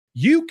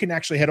you can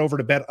actually head over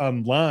to Bet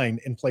Online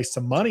and place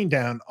some money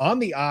down on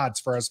the odds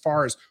for as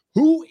far as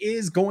who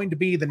is going to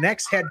be the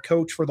next head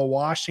coach for the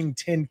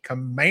Washington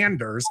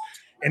Commanders.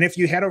 And if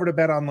you head over to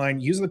Bet Online,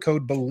 use the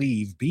code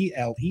BELIEVE,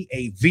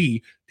 BLEAV,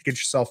 to get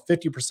yourself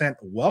 50%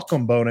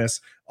 welcome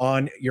bonus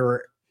on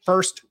your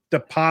first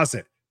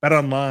deposit. Bet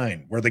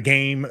Online, where the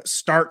game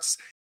starts.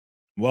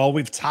 Well,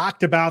 we've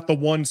talked about the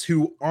ones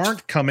who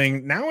aren't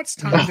coming. Now it's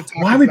time to talk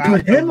about we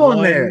put him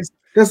on there?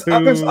 There's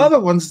other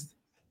ones.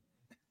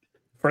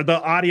 For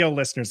the audio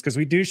listeners, because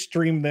we do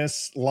stream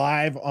this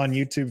live on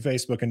YouTube,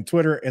 Facebook, and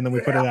Twitter, and then we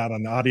put it out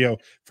on audio.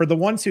 For the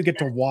ones who get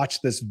to watch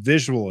this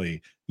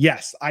visually,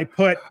 yes, I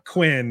put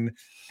Quinn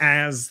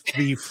as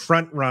the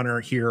front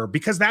runner here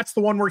because that's the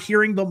one we're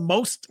hearing the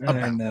most about.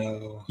 I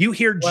know. You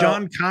hear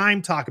John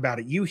Keim talk about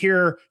it. You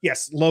hear,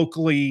 yes,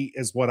 locally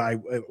is what I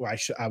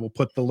will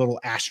put the little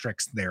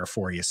asterisk there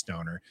for you,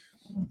 Stoner.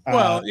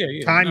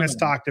 Keim has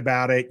talked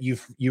about it.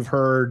 You've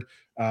heard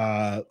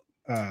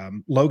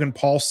Logan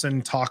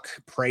Paulson talk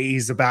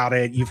praise about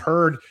it. You've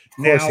heard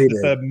now that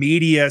the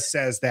media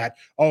says that,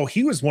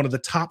 he was one of the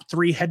top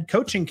 3 head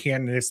coaching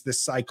candidates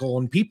this cycle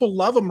and people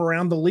love him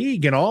around the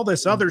league and all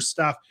this other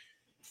stuff.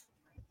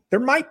 There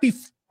might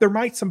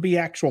be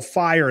actual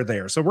fire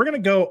there. So we're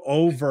going to go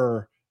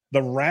over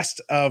the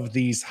rest of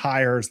these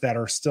hires that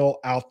are still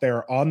out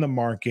there on the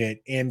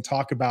market and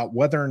talk about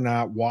whether or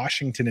not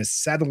Washington is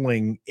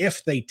settling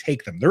if they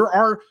take them.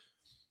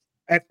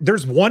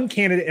 There's one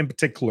candidate in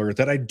particular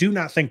that I do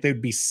not think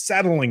they'd be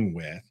settling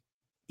with,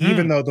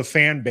 even though the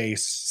fan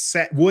base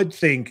would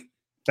think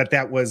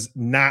that was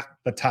not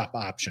the top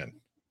option.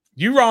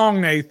 You're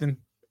wrong, Nathan.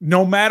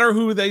 No matter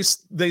who they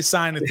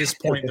sign at this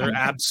point, they're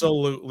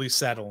absolutely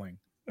settling.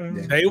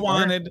 They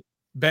wanted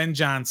Ben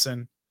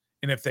Johnson,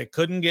 and if they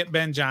couldn't get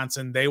Ben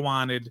Johnson, they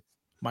wanted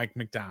Mike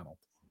Macdonald,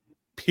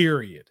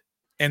 period.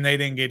 And they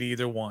didn't get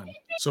either one.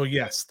 So,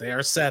 yes, they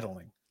are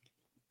settling.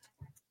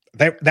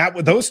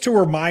 Those two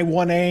are my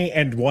 1A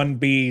and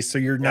 1B, so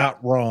you're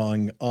not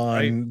wrong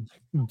on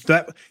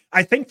that.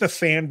 I think the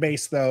fan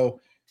base, though,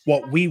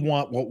 what we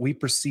want, what we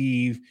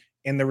perceive,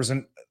 and there was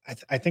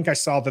I think I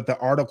saw that the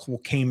article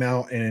came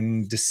out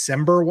in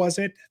December, was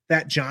it,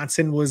 that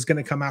Johnson was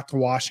going to come out to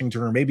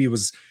Washington, or maybe it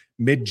was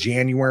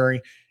mid-January,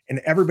 and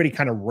everybody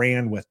kind of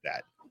ran with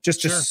that.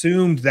 Just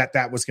assumed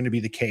that was going to be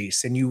the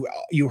case, and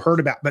you heard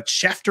about, but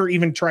Schefter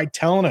even tried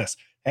telling us,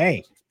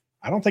 hey,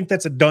 I don't think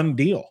that's a done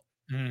deal.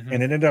 And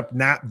it ended up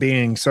not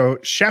being. So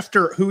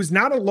Schefter, who's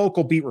not a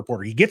local beat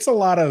reporter, he gets a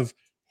lot of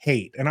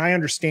hate, and I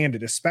understand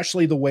it,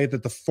 especially the way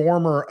that the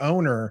former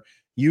owner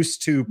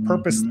used to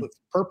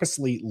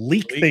purposely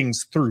leak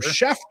things through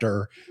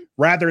Schefter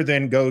rather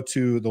than go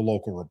to the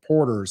local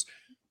reporters.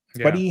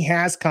 Yeah. But he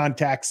has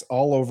contacts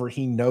all over.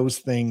 He knows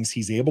things.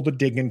 He's able to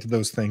dig into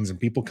those things, and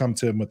people come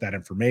to him with that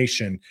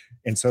information.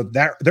 And so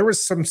that there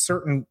was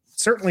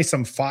certainly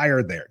some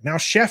fire there. Now,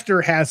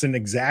 Schefter hasn't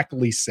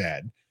exactly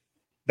said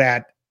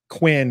that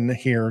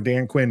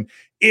Dan Quinn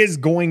is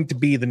going to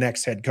be the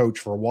next head coach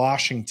for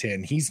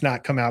Washington. He's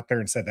not come out there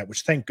and said that,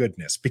 which thank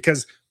goodness,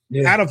 because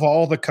out of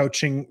all the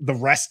coaching, the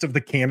rest of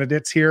the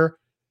candidates here,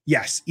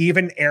 yes,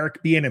 even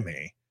Eric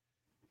Bieniemy,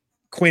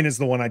 Quinn is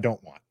the one I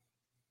don't want.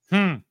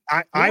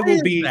 I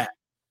will be.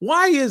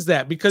 Why is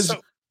that? Because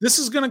this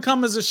is going to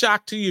come as a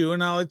shock to you,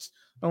 and I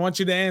want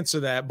you to answer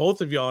that.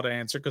 Both of y'all to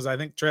answer, because I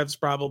think Trev's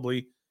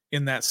probably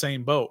in that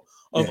same boat.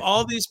 Of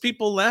all these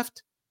people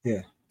left,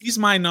 he's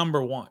my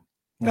number one.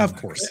 Of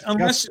course.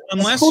 Unless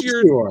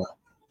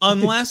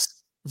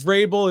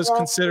Vrabel is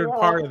considered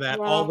part of that,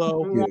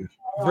 although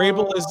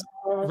Vrabel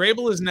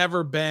has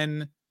never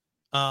been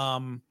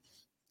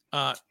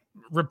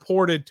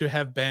reported to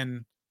have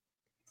been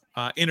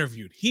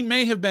interviewed. He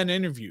may have been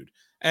interviewed.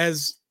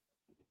 As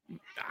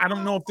I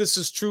don't know if this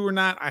is true or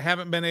not. I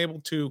haven't been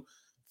able to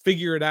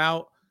figure it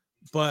out,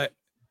 but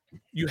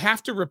you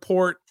have to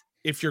report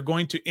if you're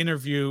going to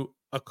interview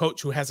a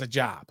coach who has a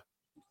job.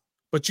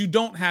 But you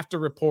don't have to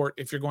report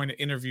if you're going to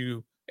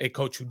interview a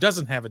coach who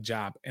doesn't have a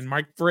job. And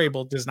Mike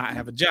Vrabel does not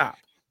have a job.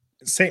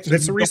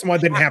 That's the reason why I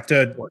didn't have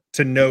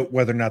to note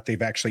whether or not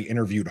they've actually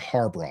interviewed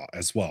Harbaugh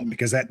as well,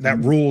 because that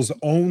rules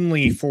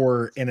only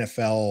for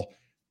NFL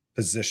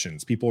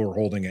positions. People are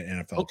holding an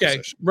NFL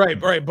position. Right.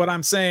 But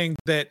I'm saying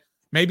that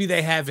maybe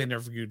they have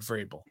interviewed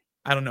Vrabel.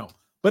 I don't know.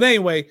 But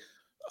anyway,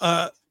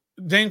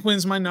 Dan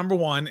Quinn's my number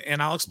one,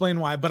 and I'll explain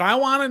why. But I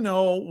want to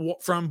know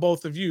from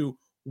both of you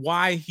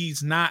why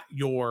he's not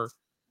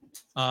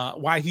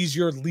why he's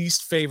your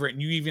least favorite,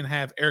 and you even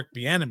have Eric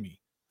Bieniemy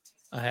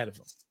ahead of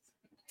him.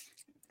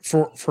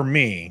 For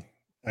me,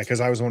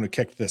 because I was going to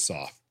kick this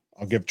off,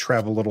 I'll give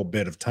Trev a little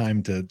bit of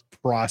time to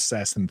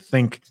process and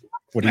think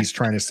what he's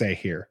trying to say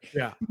here.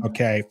 Yeah.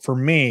 Okay. For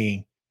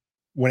me,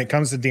 when it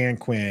comes to Dan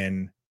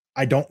Quinn,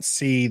 I don't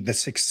see the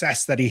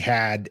success that he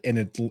had in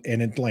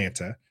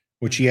Atlanta,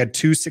 which he had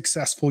 2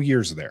 successful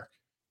years there.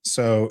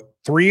 So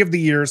 3 of the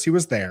years he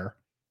was there,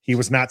 he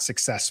was not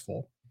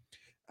successful.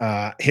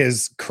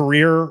 His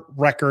career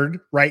record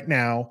right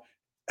now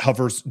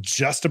hovers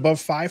just above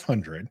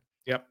 500.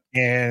 Yep.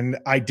 And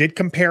I did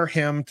compare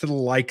him to the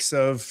likes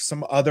of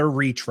some other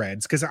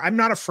retreads because I'm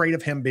not afraid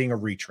of him being a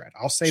retread.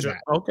 I'll say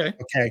that. Okay.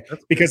 Okay.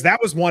 Because that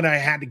was one I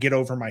had to get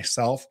over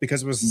myself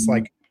because it was just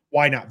like,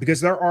 why not?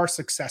 Because there are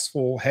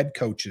successful head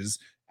coaches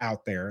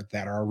out there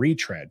that are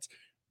retreads.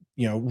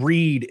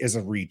 Reed is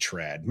a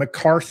retread.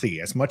 McCarthy,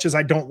 as much as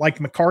I don't like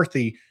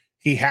McCarthy,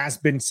 he has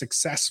been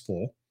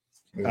successful,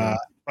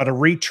 but a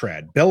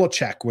retread.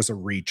 Belichick was a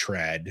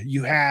retread.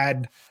 You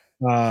had,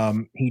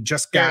 he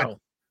just got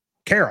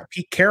Carroll.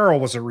 Pete Carroll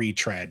was a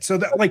retread. So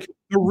that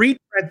the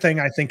retread thing,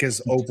 I think,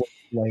 is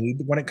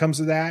overplayed when it comes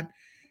to that.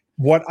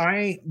 What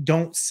I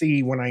don't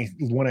see when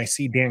I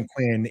see Dan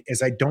Quinn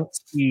is I don't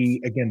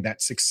see, again,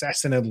 that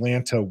success in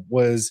Atlanta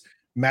was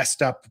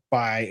messed up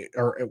by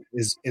or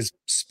is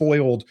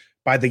spoiled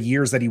by the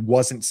years that he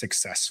wasn't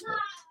successful.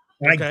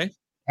 Okay.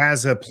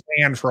 As a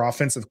plan for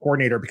offensive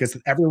coordinator, because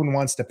everyone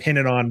wants to pin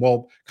it on,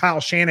 well, Kyle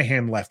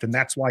Shanahan left and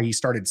that's why he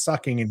started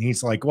sucking. And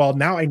he's like, well,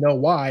 now I know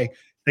why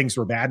things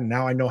were bad and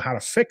now I know how to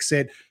fix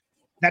it.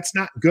 That's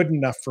not good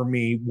enough for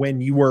me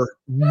when you were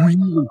really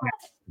bad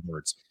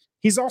afterwards.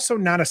 He's also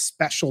not a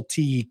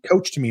specialty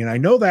coach to me. And I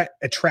know that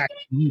attracts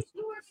you.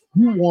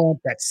 You want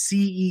that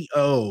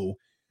CEO,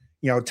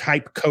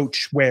 type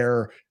coach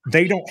where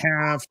they don't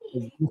have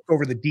to look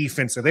over the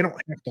defense or they don't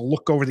have to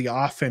look over the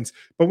offense.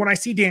 But when I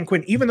see Dan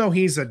Quinn, even though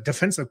he's a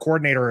defensive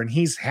coordinator and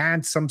he's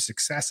had some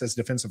success as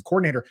defensive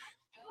coordinator,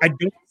 I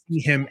don't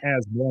see him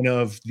as one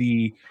of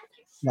the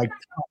top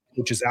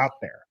coaches out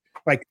there.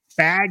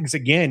 Bags,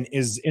 again,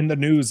 is in the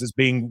news as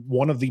being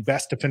one of the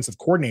best defensive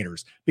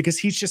coordinators because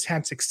he's just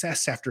had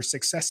success after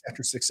success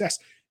after success.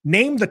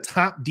 Name the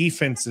top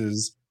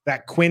defenses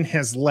that Quinn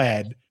has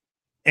led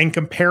in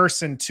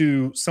comparison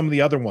to some of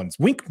the other ones.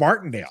 Wink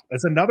Martindale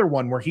is another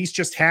one where he's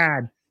just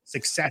had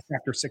success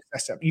after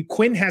success.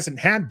 Quinn hasn't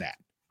had that.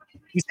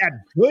 He's had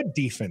good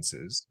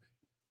defenses.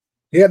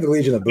 He had the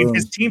Legion of Boom.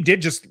 His team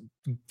did just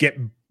get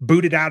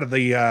booted out of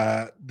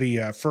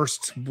the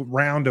first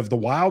round of the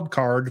wild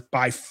card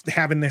by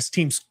having this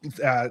team.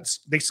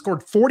 They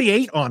scored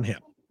 48 on him,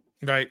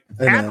 right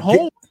at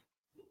home.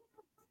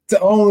 To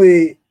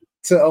only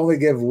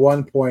give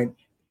 1 point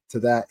to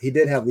that, he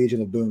did have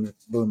Legion of Boom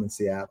in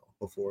Seattle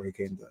before he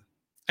came to.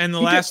 And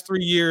the last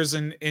 3 years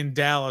in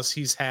Dallas,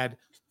 he's had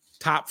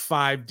top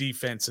 5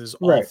 defenses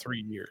all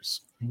 3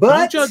 years.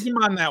 But don't judge him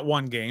on that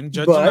one game.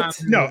 Judge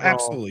him on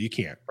absolutely, you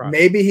can't.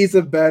 Maybe he's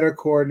a better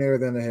coordinator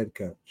than a head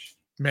coach.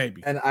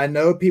 Maybe. And I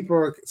know people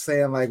are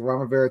saying Ron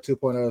Rivera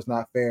 2.0 is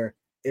not fair.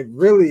 It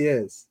really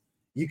is.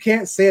 You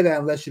can't say that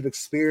unless you've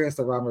experienced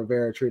the Ron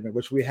Rivera treatment,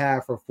 which we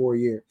have for 4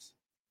 years.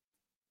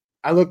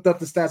 I looked up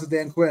the stats of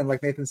Dan Quinn.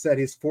 Like Nathan said,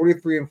 he's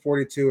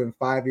 43-42 in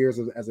 5 years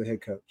as a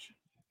head coach.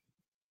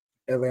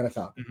 Atlanta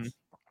Falcons.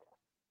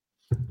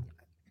 Mm-hmm.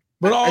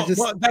 But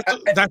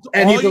that's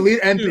and all he's a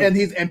leader,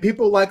 and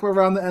people like him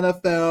around the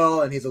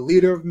NFL, and he's a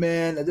leader of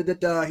men.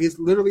 He's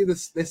literally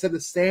this. They said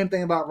the same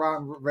thing about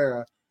Ron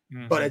Rivera,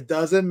 but it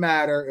doesn't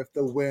matter if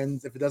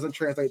it doesn't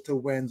translate to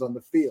wins on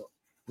the field.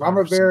 Ron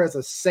Rivera is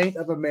a saint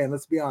of a man.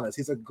 Let's be honest,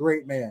 he's a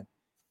great man.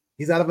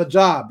 He's out of a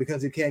job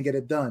because he can't get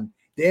it done.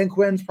 Dan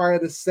Quinn's probably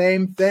the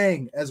same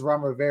thing as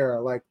Ron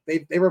Rivera.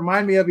 They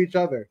remind me of each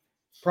other.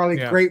 Probably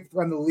great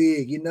from the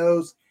league. He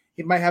knows.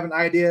 He might have an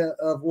idea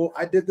of, well,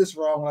 I did this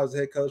wrong when I was a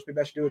head coach.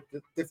 Maybe I should do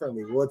it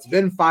differently. Well, it's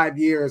been 5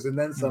 years and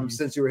then some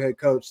since you were head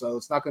coach, so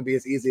it's not going to be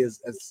as easy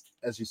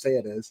as you say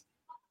it is.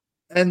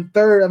 And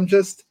third, I'm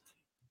just,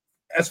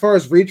 as far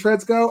as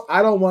retreads go,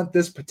 I don't want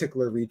this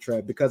particular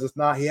retread because it's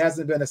not. He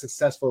hasn't been a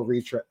successful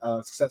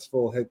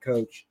head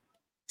coach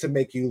to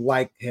make you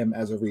like him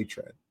as a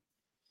retread.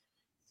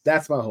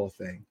 That's my whole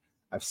thing.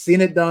 I've seen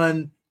it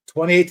done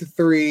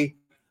 28-3.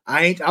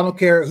 I don't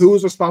care who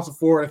was responsible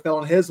for it. It fell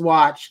on his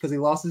watch because he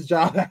lost his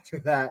job after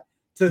that.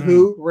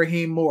 To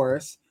Raheem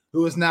Morris,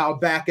 who is now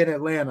back in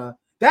Atlanta.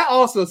 That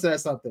also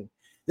says something.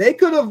 They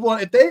could have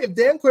won if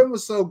Dan Quinn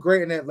was so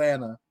great in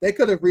Atlanta. They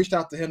could have reached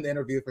out to him to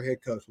interview for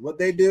head coach. What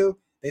they do,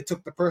 they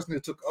took the person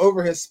who took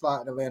over his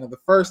spot in Atlanta the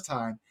first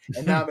time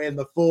and now made him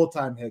the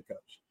full-time head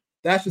coach.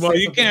 That's just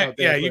you can't.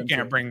 Yeah, you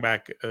can't bring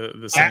back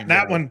the same.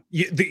 That one.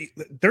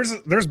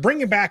 There's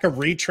bringing back a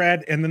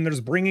retread, and then there's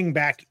bringing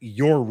back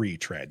your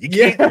retread. You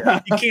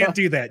can't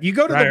do that. You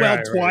go to the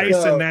well twice,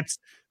 and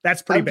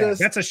that's pretty bad.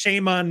 That's a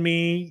shame on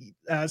me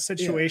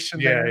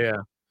situation. Yeah.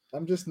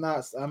 I'm just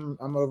not. I'm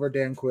over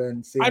Dan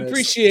Quinn. I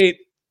appreciate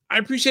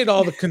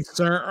all the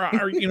concern.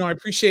 I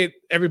appreciate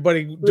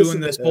everybody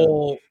doing this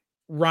whole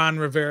Ron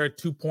Rivera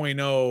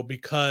 2.0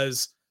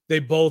 because they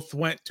both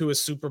went to a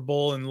Super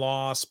Bowl and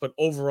lost, but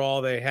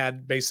overall they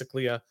had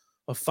basically a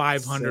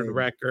 500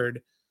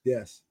 record.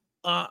 Yes.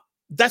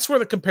 That's where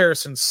the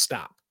comparisons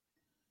stop.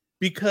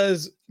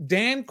 Because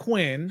Dan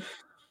Quinn,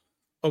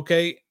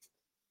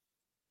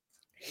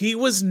 he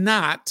was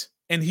not,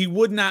 and he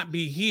would not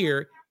be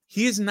here.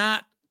 He is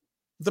not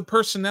the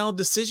personnel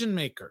decision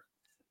maker.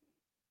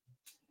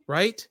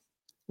 Right?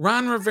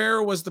 Ron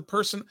Rivera was the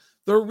person.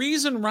 The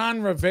reason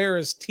Ron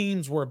Rivera's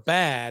teams were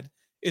bad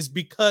is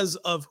because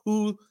of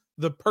who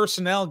the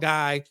personnel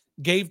guy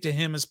gave to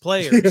him as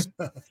players,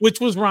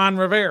 which was Ron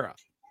Rivera.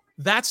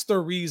 that's the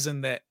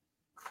reason that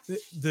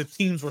the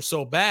teams were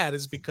so bad,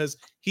 is because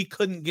he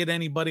couldn't get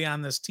anybody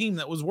on this team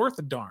that was worth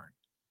a darn.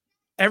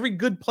 Every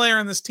good player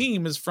on this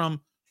team is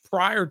from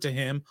prior to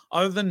him,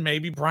 other than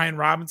maybe Brian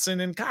Robinson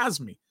and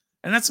Cosme.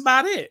 And that's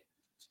about it.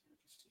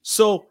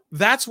 So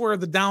that's where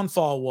the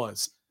downfall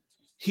was.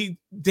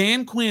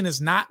 Dan Quinn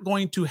is not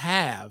going to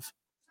have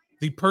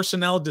the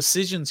personnel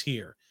decisions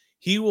here.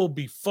 He will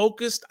be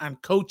focused on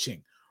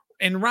coaching.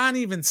 And Ron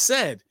even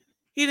said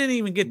he didn't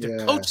even get to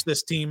coach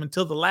this team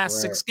until the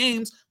last 6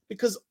 games,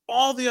 because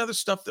all the other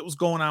stuff that was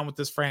going on with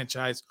this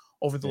franchise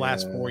over the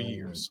last 4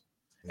 years.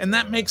 And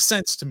that makes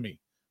sense to me,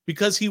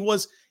 because he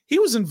was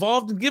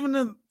involved in giving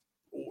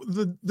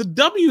the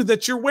W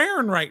that you're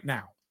wearing right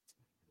now.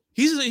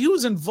 He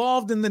was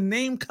involved in the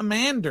name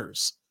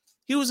Commanders.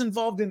 He was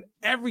involved in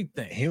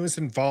everything. He was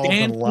involved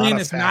Dan in a lot Quinn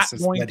of is not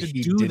facets going that to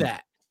he do didn't.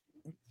 that.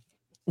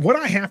 What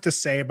I have to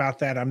say about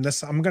that, I'm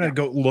going to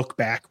go look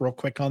back real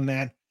quick on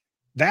that.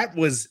 That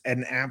was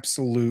an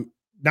absolute,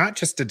 not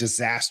just a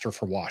disaster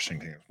for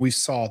Washington. We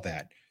saw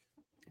that.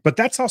 But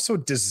that's also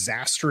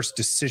disastrous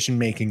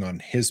decision-making on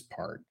his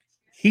part.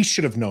 He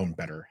should have known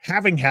better.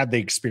 Having had the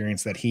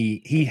experience that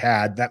he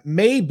had, that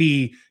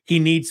maybe he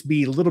needs to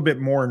be a little bit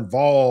more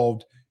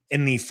involved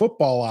in the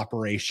football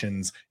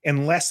operations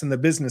and less in the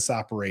business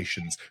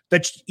operations.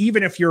 That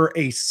even if you're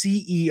a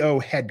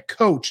CEO head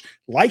coach,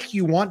 like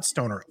you want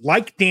Stoner,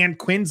 like Dan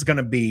Quinn's going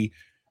to be,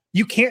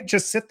 you can't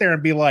just sit there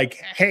and be like,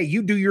 hey,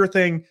 you do your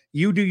thing,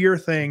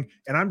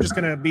 and I'm just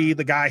going to be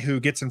the guy who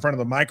gets in front of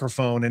the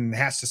microphone and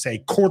has to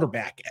say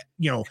quarterback,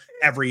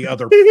 every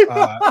other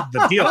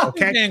the deal.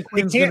 Okay, Dan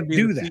Quinn's can't be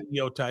do the that.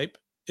 CEO type,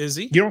 is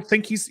he? You don't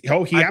think he's?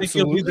 Oh, he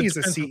absolutely is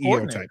a defensive CEO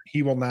coordinator. type.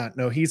 He will not.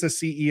 No, he's a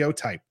CEO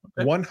type.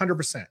 Okay.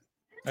 100%.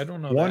 I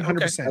don't know.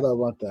 100%. I don't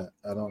want that.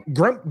 I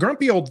don't.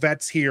 Grumpy old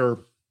vets here.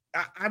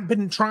 I've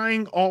been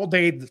trying all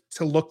day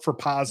to look for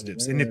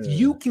positives. And if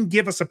you can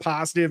give us a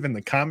positive in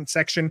the comment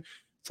section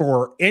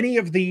for any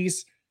of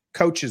these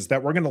coaches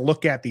that we're going to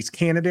look at, these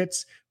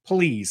candidates,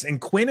 please.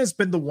 And Quinn has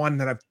been the one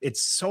that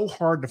it's so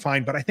hard to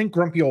find, but I think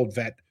Grumpy old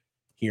vet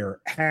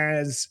here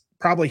has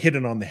probably hit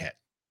it on the head.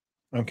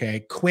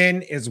 Okay.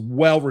 Quinn is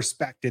well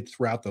respected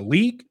throughout the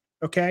league.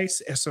 Okay.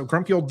 So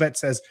Grumpy old vet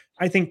says,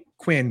 I think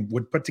Quinn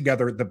would put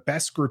together the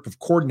best group of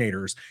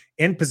coordinators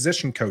and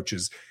position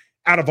coaches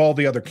out of all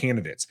the other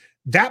candidates.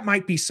 That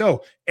might be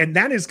so. And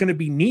that is going to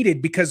be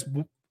needed, because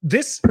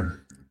this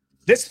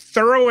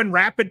thorough and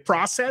rapid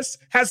process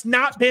has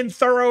not been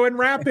thorough and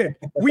rapid.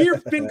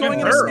 We've been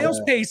going at a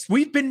snail's pace.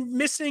 We've been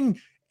missing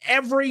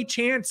every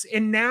chance.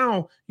 And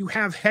now you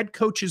have head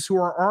coaches who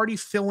are already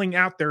filling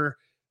out their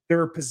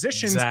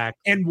positions.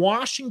 Exactly. And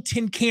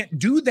Washington can't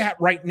do that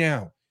right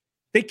now.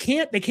 They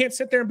can't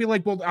sit there and be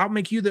like, well, I'll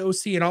make you the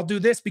OC and I'll do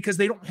this, because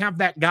they don't have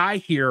that guy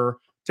here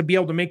to be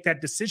able to make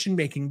that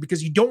decision-making,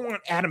 because you don't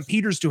want Adam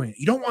Peters doing it.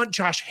 You don't want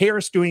Josh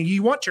Harris doing it.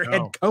 You want your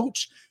head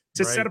coach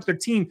to set up their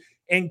team.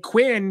 And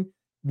Quinn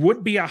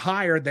would be a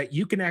hire that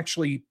you can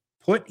actually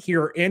put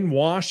here in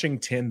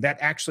Washington that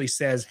actually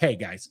says, hey,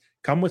 guys,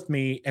 come with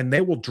me, and they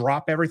will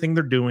drop everything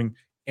they're doing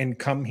and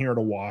come here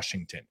to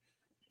Washington.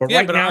 But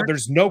now,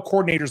 there's no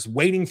coordinators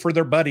waiting for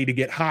their buddy to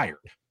get hired.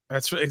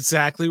 That's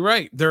exactly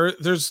right. There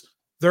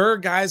are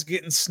guys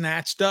getting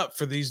snatched up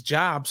for these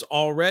jobs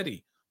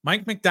already.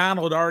 Mike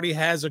Macdonald already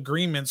has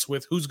agreements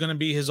with who's going to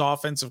be his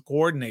offensive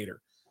coordinator.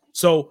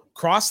 So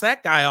cross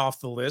that guy off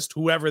the list,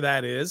 whoever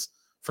that is,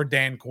 for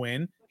Dan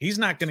Quinn. He's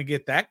not going to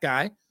get that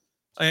guy.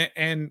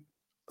 And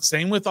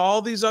same with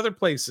all these other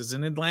places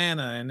in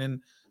Atlanta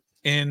and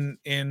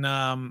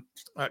in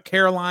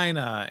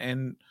Carolina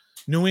and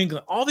New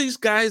England. All these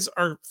guys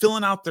are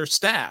filling out their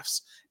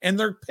staffs, and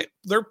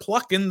they're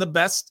plucking the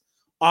best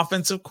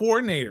offensive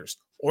coordinators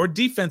or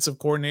defensive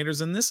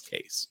coordinators in this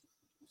case.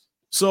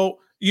 So,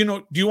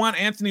 do you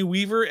want Anthony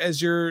Weaver as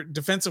your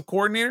defensive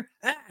coordinator?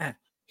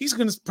 He's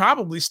going to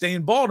probably stay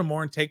in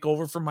Baltimore and take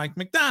over for Mike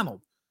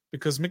Macdonald,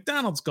 because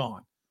Macdonald's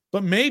gone.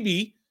 But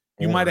maybe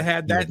you might have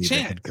had that chance. The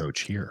head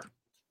coach here.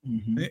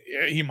 Mm-hmm.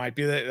 He might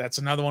be that. That's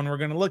another one we're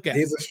going to look at.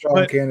 He's a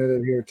strong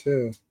candidate here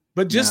too.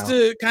 But just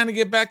to kind of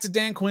get back to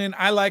Dan Quinn,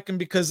 I like him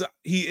because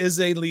he is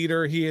a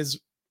leader.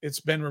 It's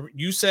been,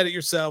 you said it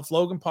yourself.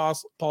 Logan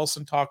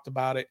Paulson talked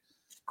about it.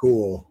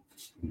 Cool.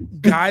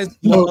 Guys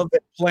love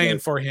playing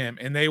for him,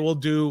 and they will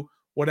do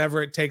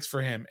whatever it takes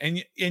for him.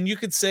 And you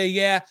could say,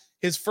 yeah,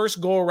 his first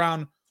go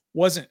around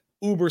wasn't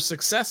uber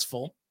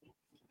successful,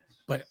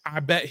 but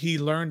I bet he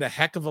learned a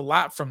heck of a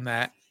lot from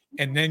that.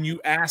 And then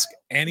you ask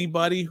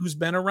anybody who's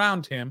been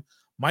around him.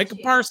 Micah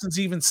Parsons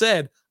even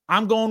said,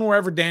 I'm going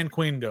wherever Dan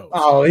Quinn goes.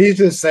 Oh, he's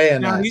just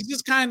saying that. He's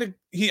just kind of,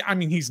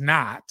 he's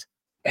not,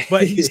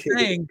 but he's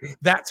saying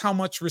that's how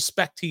much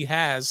respect he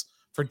has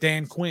for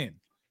Dan Quinn.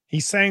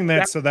 He's saying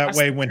that so that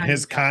way when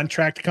his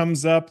contract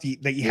comes up,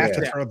 that you have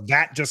to throw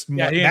that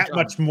that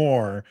much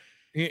more.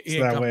 So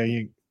that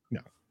way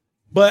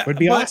But would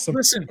be awesome.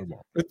 Listen,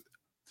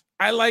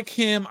 I like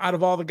him out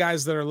of all the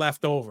guys that are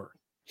left over.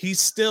 He's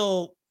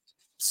still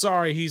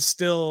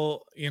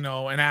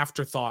an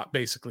afterthought,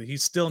 basically.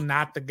 He's still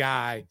not the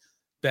guy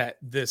that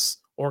this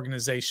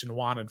organization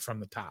wanted from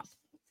the top.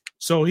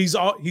 So he's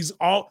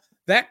all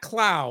that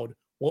cloud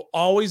will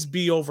always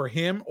be over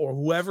him or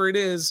whoever it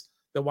is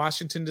that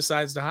Washington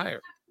decides to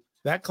hire.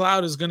 That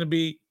cloud is going to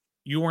be,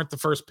 you weren't the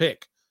first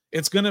pick.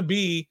 It's going to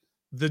be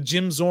the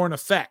Jim Zorn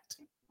effect.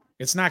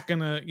 It's not going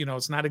to,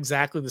 it's not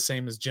exactly the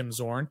same as Jim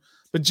Zorn,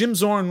 but Jim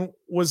Zorn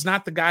was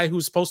not the guy who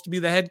was supposed to be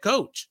the head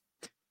coach.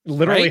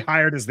 Literally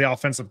hired as the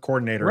offensive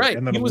coordinator. Right.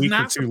 And then he a was week or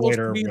not two supposed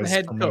later to be the was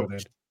head promoted.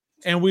 coach.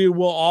 And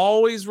we'll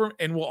always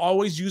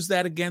use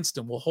that against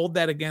him. We'll hold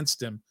that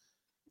against him.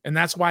 And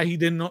that's why he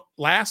didn't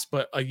last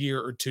but a year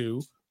or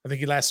two. I think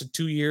he lasted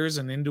 2 years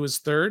and into his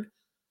third,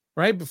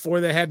 right? Before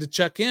they had to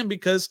check in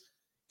because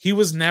he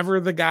was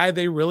never the guy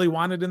they really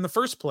wanted in the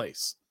first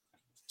place.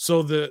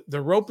 So the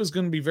rope is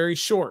going to be very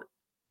short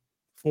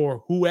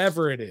for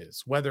whoever it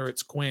is, whether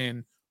it's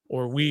Quinn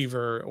or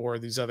Weaver or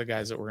these other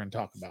guys that we're going to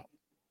talk about.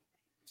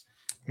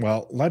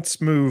 Well, let's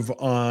move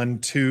on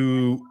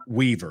to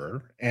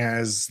Weaver,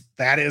 as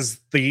that is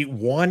the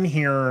one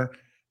here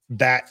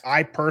that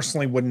I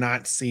personally would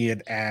not see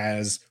it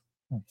as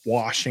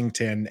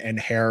Washington and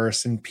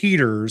Harris and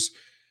Peters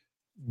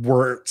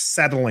were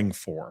settling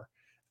for.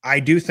 I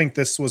do think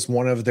this was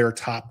one of their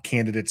top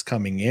candidates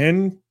coming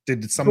in.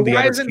 Did some of the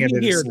other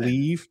candidates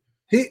leave?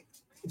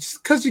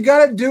 Because you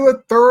got to do a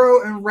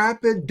thorough and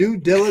rapid due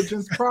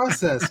diligence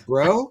process,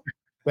 bro.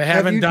 They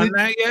haven't done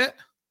that yet?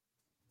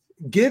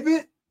 Give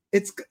it.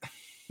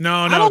 No.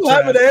 I don't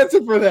have an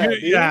answer for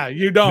that.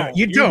 You don't. No,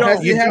 you don't.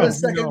 Has he had a don't.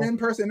 second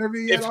in-person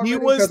interview yet?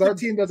 Because our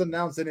team doesn't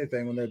announce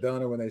anything when they're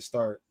done or when they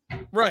start.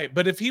 Right,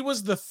 but if he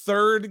was the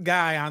third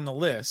guy on the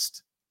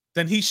list,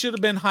 then he should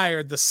have been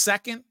hired the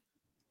second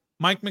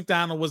Mike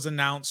Macdonald was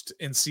announced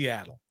in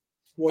Seattle.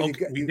 Well,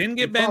 we didn't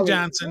get Ben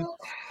Johnson.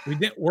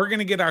 We're going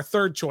to get our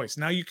third choice.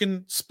 Now you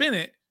can spin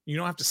it. You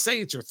don't have to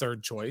say it's your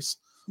third choice,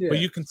 but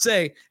you can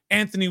say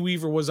Anthony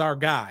Weaver was our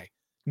guy.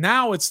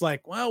 Now it's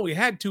like, well, we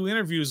had 2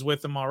 interviews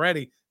with him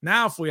already.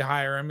 Now if we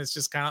hire him, it's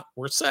just kind of,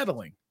 we're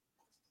settling.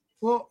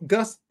 Well,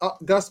 Gus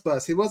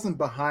Bus, he wasn't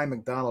behind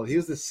Macdonald. He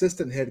was the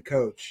assistant head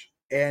coach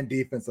and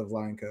defensive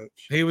line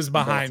coach. He was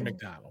behind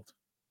Macdonald.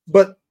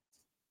 But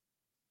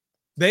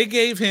they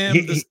gave him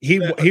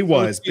he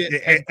was and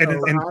hit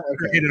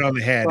it on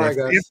the head.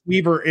 Sorry, if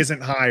Weaver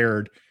isn't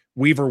hired,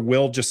 Weaver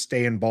will just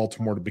stay in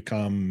Baltimore to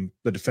become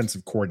the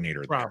defensive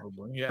coordinator.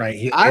 Probably, yeah.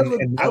 Right.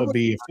 That would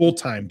be a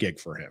full-time gig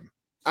for him.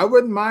 I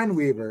wouldn't mind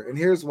Weaver, and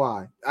here's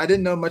why. I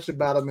didn't know much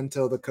about him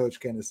until the Coach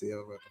Candace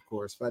over, of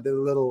course. But I did a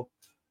little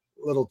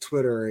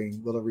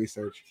Twittering, little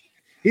research.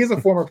 He's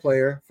a former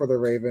player for the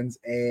Ravens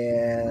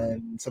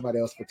and somebody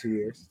else for 2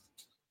 years.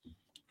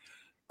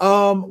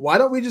 Why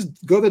don't we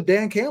just go the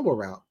Dan Campbell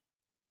route?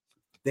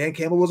 Dan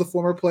Campbell was a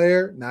former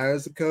player. Now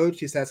he's a coach.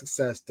 He's had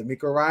success.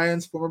 D'Amico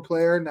Ryan's former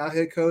player. Now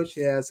head coach.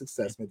 He has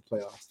success mid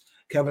playoffs.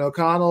 Kevin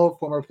O'Connell,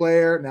 former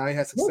player. Now he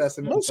has success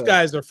in most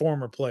guys are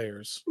former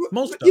players.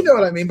 Most you know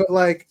what I mean, but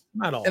like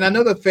not all. And I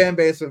know the fan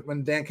base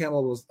when Dan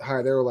Campbell was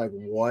hired, they were like,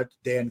 "What,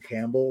 Dan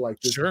Campbell?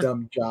 Like this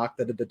dumb jock?"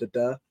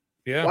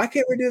 Yeah. Why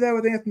can't we do that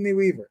with Anthony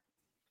Weaver?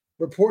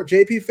 Report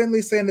JP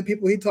Finley saying the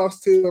people he talks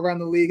to around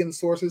the league and the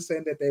sources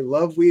saying that they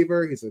love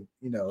Weaver. He's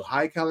a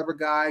high caliber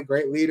guy,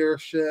 great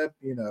leadership.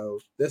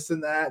 This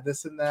and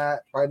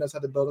that. Probably knows how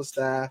to build a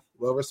staff,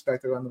 well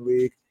respected around the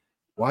league.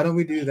 Why don't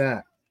we do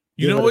that?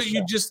 You know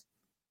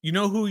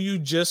who you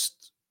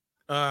just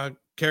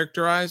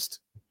characterized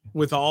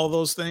with all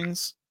those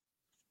things?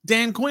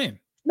 Dan Quinn.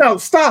 No,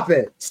 stop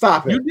it.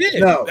 You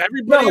did. No,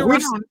 everybody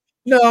around.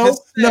 No.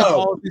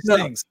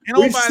 Things. And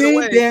we've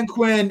seen Dan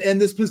Quinn in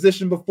this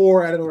position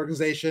before at an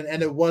organization,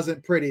 and it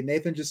wasn't pretty.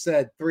 Nathan just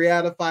said 3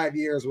 out of 5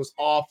 years was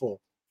awful.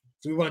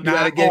 So we want to do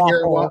that again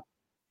here.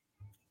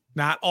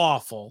 Not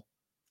awful.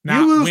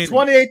 You lose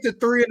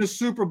 28-3 in the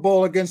Super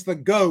Bowl against the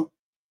GOAT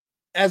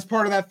as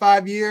part of that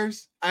 5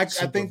 years. I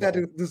think that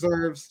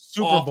deserves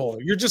Super Bowl.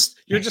 You're just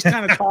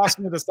kind of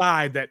tossing it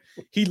aside that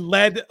he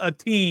led a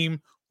team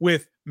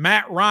with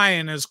Matt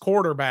Ryan as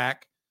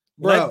quarterback,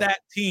 led that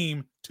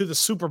team to the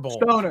Super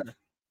Bowl. Stoner.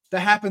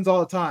 That happens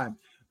all the time.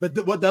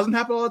 But what doesn't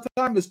happen all the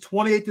time is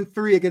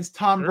 28-3 against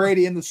Tom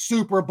Brady in the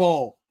Super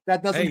Bowl.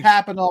 That doesn't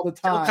happen all the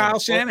time. Kyle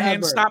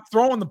Shanahan, stop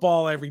throwing the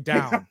ball every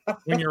down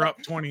when you're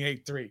up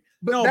 28-3.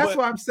 But that's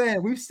what I'm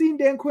saying. We've seen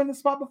Dan Quinn in the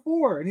spot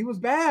before, and he was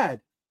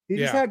bad. He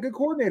just had good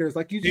coordinators,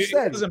 like you just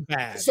said. It wasn't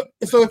bad.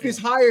 So if he's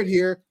hired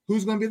here,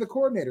 who's going to be the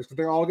coordinators? Because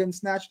they're all getting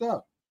snatched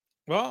up.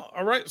 Well,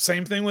 all right.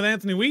 Same thing with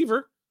Anthony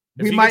Weaver.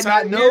 We might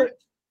not know.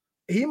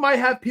 He might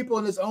have people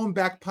in his own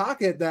back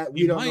pocket that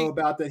we don't know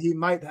about that he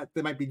might have.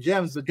 They might be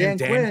gems, but Dan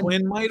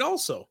Quinn might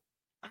also.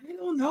 I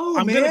don't know.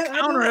 I'm going to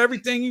counter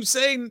everything you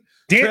say.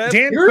 Dan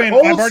You're Quinn,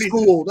 old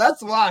school.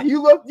 That's why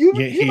you like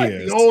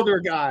the older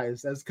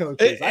guys as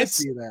coaches. I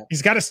see that.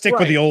 He's got to stick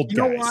with the old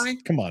guys. Why?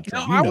 Come on,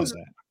 Trent, you know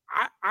that.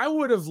 I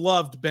would have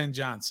loved Ben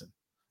Johnson.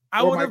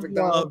 I would have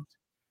loved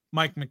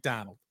Mike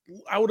Macdonald.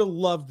 I would have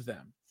loved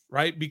them,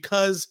 right?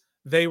 Because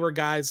they were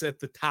guys at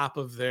the top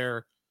of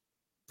their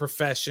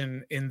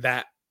profession in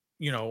that,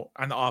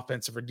 on the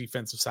offensive or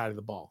defensive side of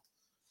the ball,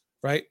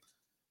 right?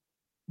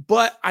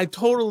 But I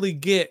totally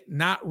get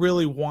not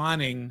really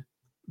wanting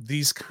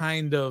these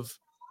kind of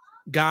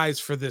guys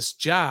for this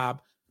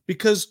job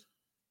because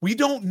we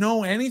don't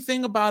know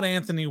anything about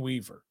Anthony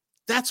Weaver.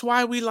 That's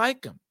why we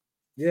like him.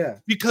 Yeah.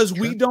 Because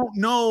we don't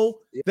know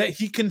that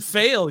he can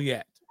fail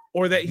yet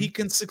or that he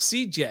can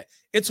succeed yet.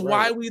 It's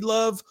why we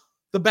love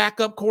the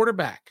backup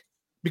quarterback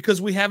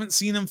because we haven't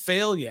seen him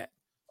fail yet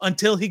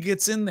until he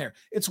gets in there.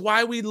 It's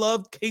why we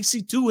loved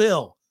Casey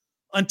Toohill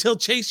until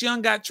Chase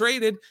Young got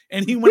traded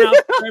and he went out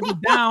for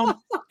every down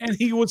and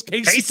he was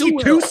Casey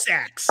Toohill. 2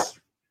 sacks.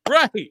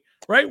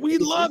 Right. We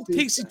loved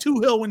Casey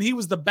Toohill when he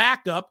was the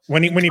backup.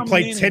 When he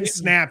played 10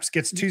 snaps,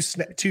 gets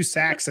 2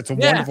 sacks. It's a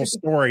wonderful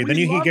story. Then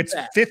he gets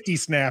 50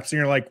 snaps and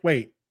you're like,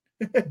 wait.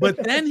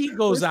 But then he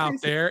goes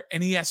out there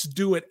and he has to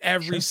do it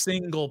every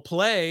single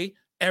play,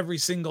 every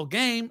single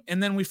game.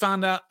 And then we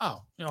found out,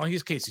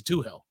 he's Casey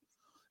Toohill.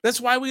 That's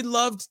why we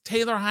loved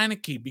Taylor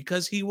Heineke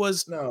because he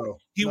was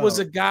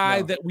a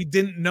guy that we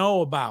didn't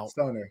know about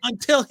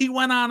until he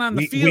went on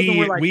the field. And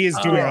we're like, we is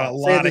doing a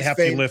lot of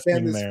heavy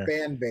lifting there.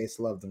 Fan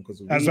base loved him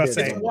because I was about to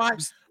say,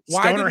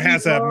 Stoner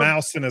has a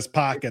mouse in his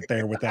pocket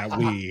there with that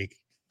wig.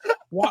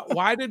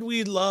 Why did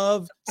we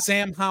love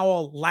Sam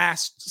Howell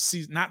last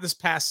season? Not this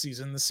past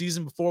season, the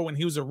season before when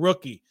he was a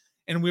rookie,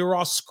 and we were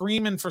all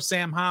screaming for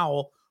Sam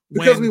Howell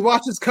because we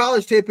watched his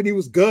college tape and he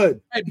was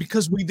good. Right,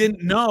 because we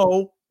didn't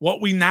know what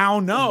we now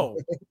know.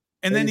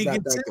 And then he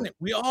gets in it.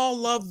 We all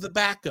love the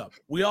backup.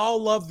 We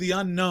all love the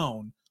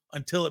unknown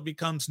until it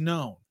becomes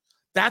known.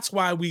 That's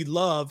why we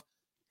love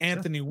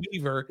Anthony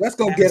Weaver. Let's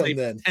go get him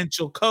then.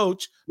 Potential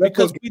coach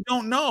because we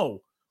don't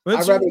know.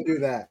 I'd rather do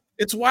that.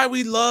 It's why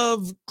we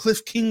love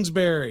Cliff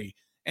Kingsbury.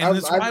 And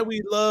it's why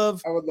we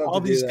love all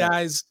these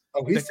guys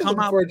that come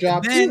out for a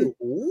job too.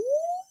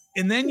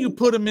 And then you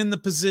put them in the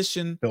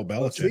position Bill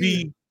Belichick to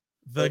be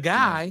the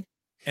guy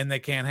and they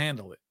can't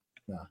handle it.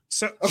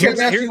 So here's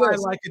why I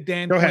like it.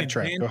 Dan Quinn.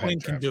 Dan Quinn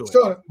can do it.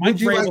 So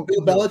would you like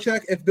Bill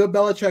Belichick? If Bill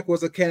Belichick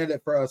was a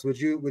candidate for us, would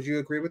you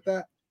agree with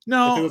that?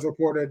 No. If it was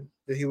reported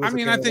that he was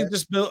I think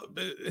just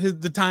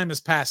the time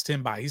has passed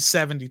him by. He's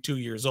 72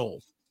 years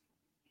old.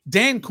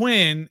 Dan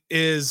Quinn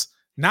is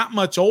not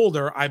much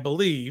older, I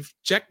believe.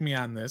 Check me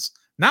on this.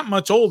 Not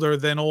much older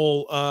than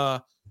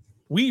old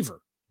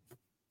Weaver.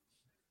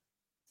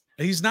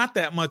 He's not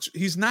that much.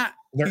 He's not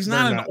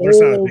an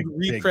old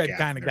recred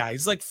kind of guy.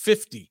 He's like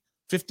 50.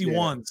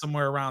 51,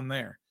 somewhere around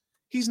there.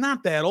 He's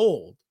not that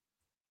old.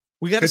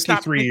 We got to stop.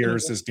 53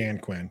 years is Dan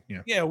Quinn.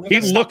 Yeah. He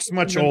looks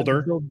much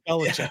older.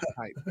 Belichick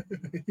type.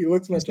 He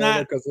looks much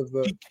older because of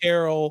the Pete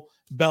Carroll,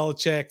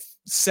 Belichick,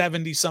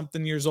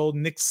 70-something years old,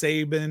 Nick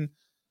Saban.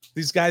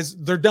 These guys,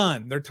 they're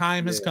done. Their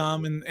time has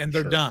come and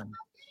they're done.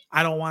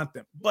 I don't want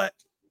them. But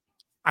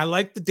I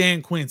like the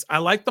Dan Quinns. I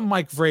like the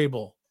Mike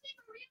Vrabel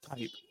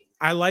type.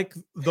 I like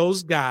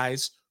those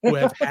guys who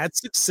have had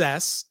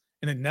success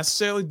and it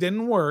necessarily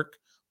didn't work,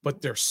 but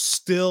they're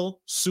still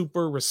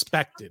super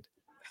respected.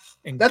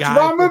 And that's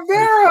Ron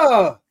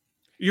Rivera.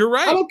 You're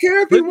right. I don't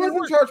care if he was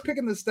in charge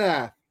picking the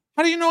staff.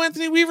 How do you know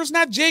Anthony Weaver's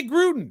not Jay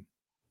Gruden?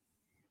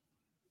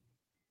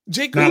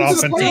 Jay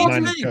Gruden's not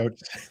offensive coach.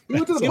 He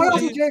went to the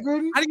playoffs with Jay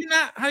Gruden.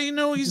 How do you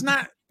know he's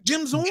not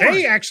Jim Zorn?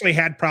 Jay actually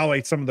had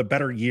probably some of the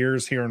better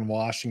years here in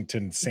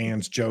Washington,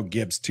 sans Joe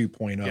Gibbs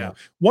 2.0. Yeah.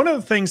 One of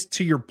the things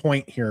to your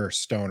point here,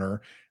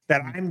 Stoner,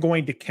 that I'm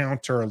going to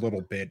counter a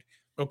little bit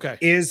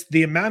is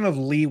the amount of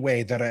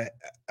leeway that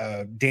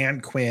a Dan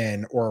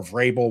Quinn or a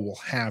Vrabel will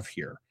have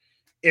here.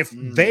 If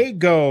they're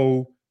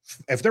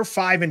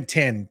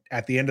 5-10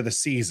 at the end of the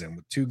season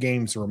with 2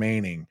 games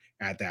remaining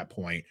at that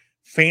point,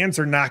 fans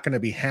are not going to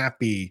be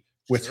happy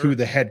with who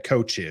the head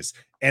coach is.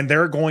 And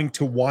they're going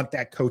to want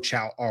that coach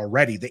out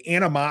already. The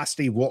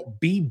animosity will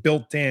be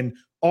built in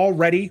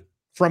already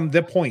from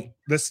the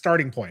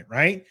starting point,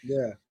 right?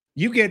 Yeah.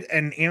 You get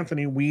an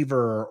Anthony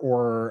Weaver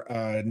or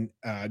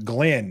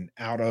Glenn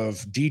out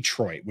of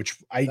Detroit, which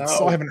I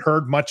still haven't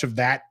heard much of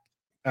that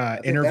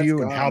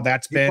interview and how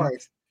that's been.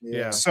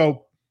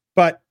 So,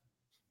 but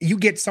you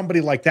get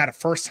somebody like that, a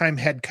first-time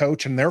head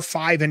coach, and they're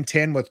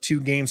 5-10 with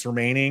 2 games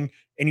remaining,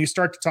 and you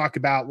start to talk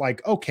about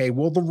like, okay,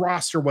 well, the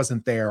roster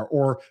wasn't there,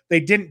 or they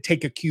didn't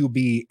take a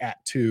QB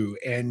at 2,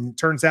 and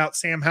turns out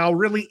Sam Howell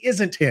really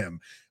isn't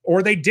him,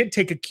 or they did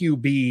take a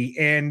QB,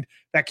 and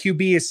that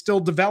QB is still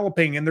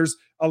developing, and there's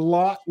a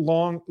lot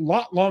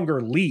longer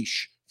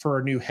leash for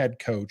a new head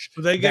coach.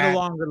 So they get a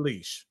longer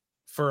leash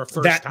for a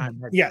first-time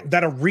head coach.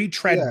 That a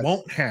retread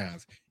won't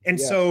have.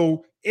 And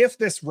so if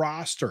this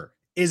roster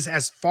is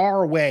as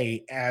far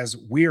away as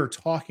we're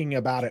talking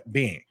about it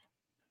being,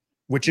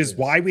 which is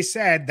why we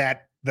said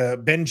that the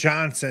Ben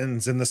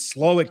Johnsons and the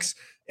Slowicks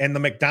and the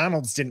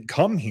Macdonalds didn't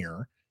come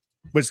here,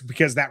 was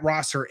because that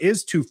roster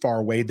is too far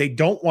away. They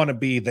don't want to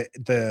be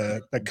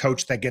the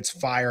coach that gets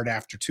fired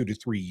after 2 to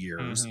 3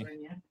 years.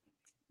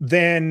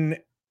 Then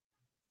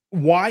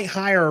why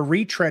hire a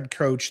retread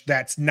coach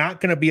that's not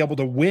going to be able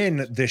to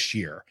win this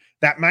year?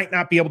 That might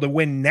not be able to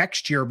win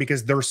next year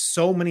because there's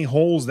so many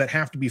holes that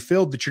have to be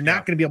filled that you're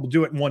not going to be able to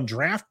do it in one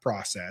draft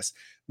process.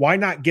 Why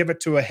not give it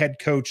to a head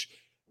coach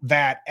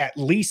that at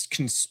least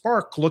can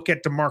spark? Look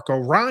at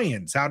DeMarco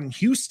Ryans out in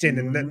Houston,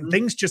 and then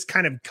things just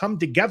kind of come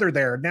together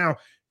there. Now,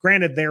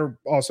 Granted, they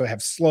also have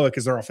Slowick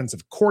as their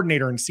offensive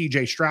coordinator, and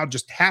CJ Stroud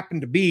just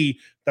happened to be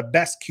the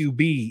best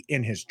QB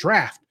in his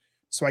draft.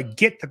 So I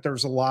get that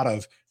there's a lot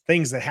of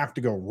things that have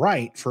to go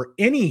right for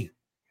any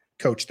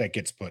coach that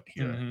gets put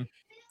here. Mm-hmm.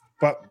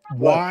 But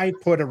why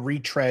put a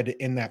retread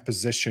in that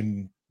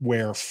position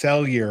where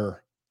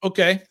failure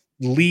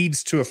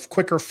leads to a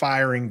quicker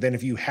firing than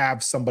if you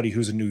have somebody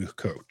who's a new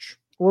coach?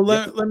 Well,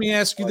 let me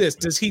ask you this.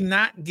 Does he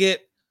not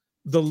get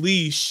the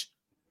leash,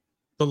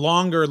 the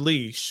longer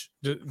leash,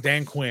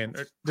 Dan Quinn?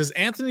 Or does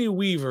Anthony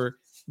Weaver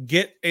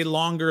get a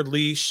longer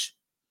leash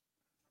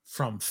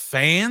from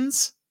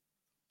fans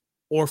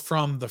or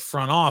from the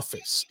front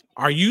office?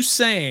 Are you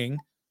saying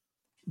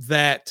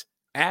that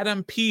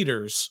Adam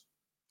Peters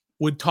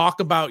would talk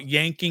about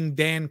yanking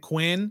Dan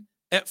Quinn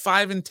at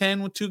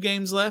 5-10 with 2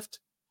 games left?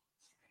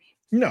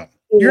 No,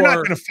 you're not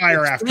going to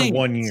fire after fans.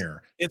 1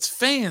 year. It's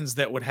fans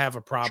that would have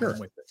a problem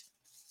with it,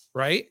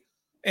 right?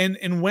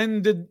 And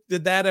when did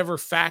that ever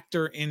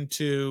factor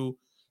into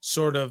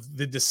sort of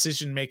the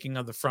decision making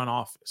of the front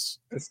office?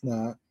 It's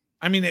not.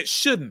 I mean, it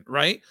shouldn't,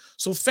 right?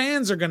 So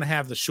fans are going to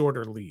have the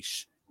shorter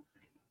leash.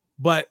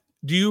 But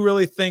do you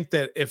really think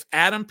that if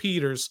Adam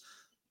Peters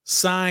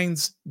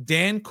signs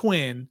Dan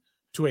Quinn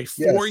to a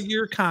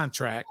 4-year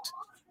contract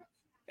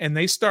and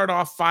they start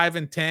off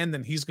 5-10,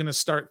 then he's going to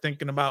start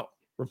thinking about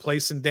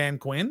replacing Dan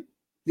Quinn?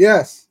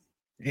 Yes.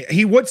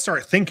 He would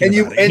start thinking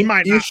about it. He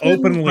might not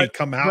openly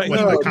come out with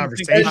the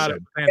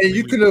conversation. And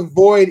you can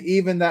avoid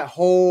even that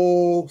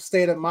whole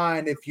state of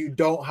mind if you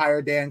don't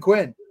hire Dan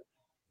Quinn.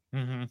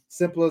 Mm-hmm.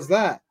 Simple as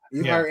that.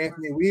 You hire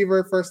Anthony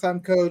Weaver, first-time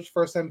coach,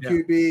 first-time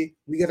QB.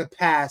 We get a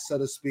pass, so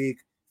to speak,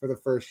 for the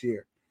first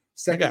year.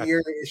 Second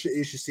year,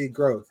 you should see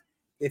growth.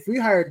 If we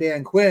hire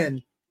Dan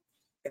Quinn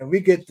and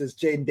we get this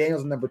Jaden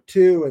Daniels number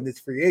 2 and this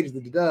free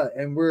agent,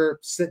 and we're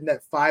sitting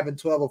at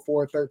 5-12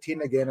 or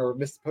 4-13 again, or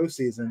missed the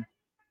postseason,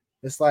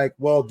 it's like,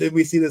 well, did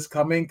we see this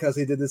coming? Because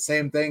he did the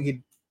same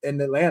thing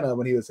in Atlanta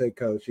when he was head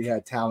coach. He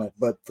had talent,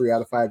 but 3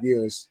 out of 5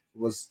 years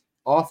was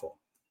awful.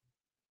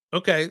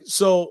 Okay,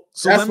 so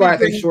that's why I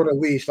think shorter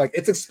leash. Like,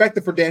 it's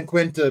expected for Dan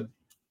Quinn to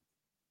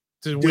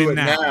do win it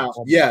now.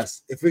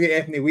 Yes, if we get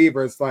Anthony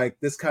Weaver, it's like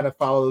this kind of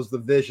follows the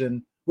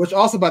vision. Which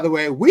also, by the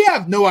way, we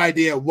have no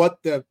idea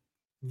what the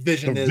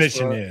vision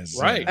is.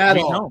 Right at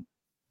all. Don't.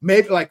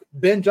 Maybe like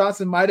Ben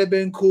Johnson might have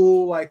been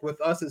cool, like with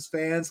us as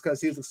fans,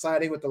 because he was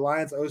exciting with the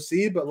Lions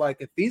OC. But like,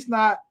 if he's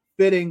not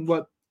fitting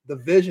what the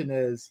vision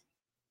is,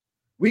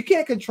 we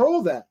can't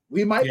control that.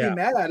 We might be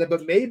mad at it,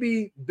 but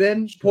maybe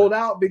Ben pulled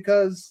out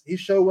because he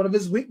showed one of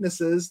his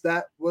weaknesses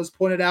that was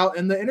pointed out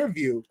in the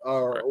interview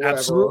or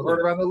whatever, or heard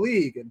around the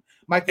league. And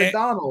Mike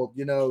Macdonald,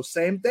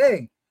 same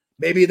thing.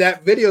 Maybe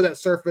that video that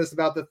surfaced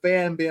about the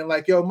fan being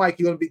like, yo, Mike,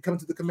 you want to be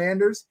coming to the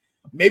Commanders?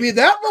 Maybe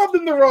that rubbed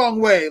him the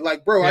wrong way.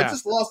 Like, bro, I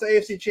just lost the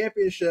AFC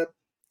Championship,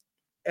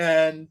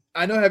 and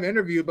I know I have an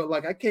interview, but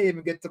like, I can't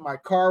even get to my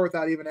car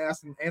without even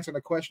answering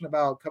a question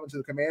about coming to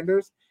the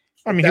Commanders.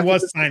 I mean, he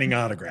was signing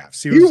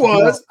autographs. He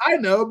was, I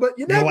know, but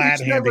you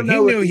never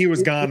know. He knew he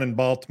was gone in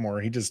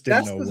Baltimore. He just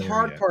didn't know. That's the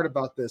hard part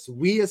about this.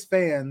 We as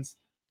fans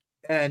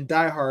and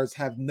diehards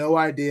have no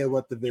idea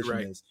what the vision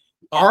is.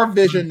 Our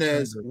vision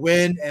is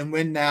win and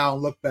win now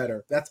and look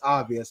better. That's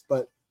obvious.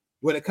 But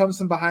when it comes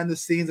from behind the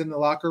scenes in the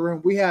locker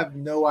room, we have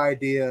no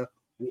idea,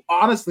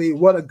 honestly,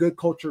 what a good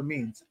culture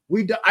means.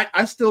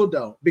 I still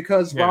don't,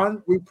 because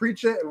Ron, we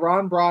preach it,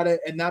 Ron brought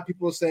it, and now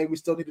people say we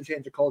still need to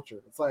change the culture.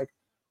 It's like,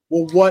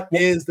 well, what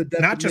is the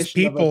definition? Not just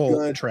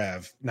people, of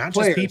Trev. Not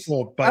just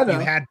people, but you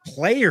had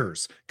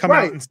players come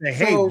out and say,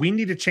 hey, we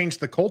need to change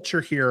the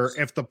culture here.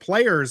 If the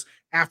players,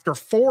 after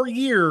 4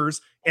 years,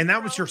 and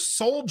that was your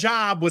sole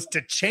job, was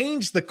to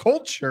change the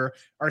culture,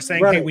 are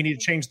saying, hey, we need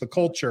to change the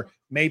culture.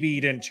 Maybe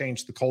you didn't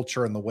change the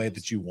culture in the way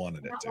that you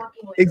wanted it to.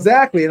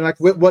 Exactly. And like,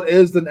 what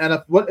is an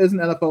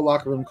NFL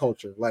locker room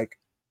culture? Like,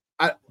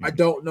 I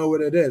don't know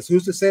what it is.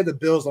 Who's to say the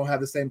Bills don't have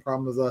the same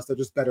problem as us? They're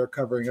just better at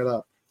covering it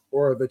up.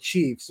 Or the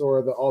Chiefs,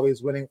 or the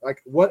always winning.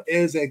 Like, what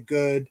is a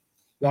good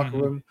locker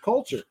room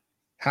culture?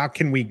 How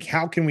can we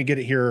get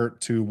it here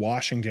to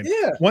Washington?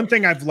 Yeah. One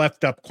thing I've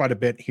left up quite a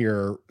bit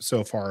here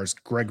so far is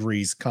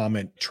Gregory's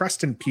comment.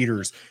 Tristan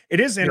Peters. It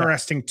is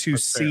interesting to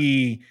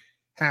see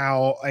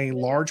how a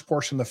large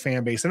portion of the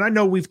fan base, and I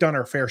know we've done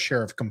our fair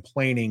share of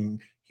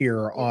complaining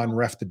here on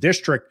Ref the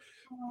District,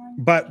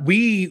 but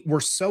we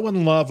were so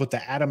in love with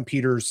the Adam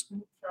Peters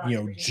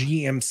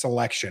GM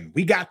selection.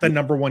 We got the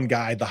number 1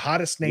 guy, the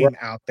hottest name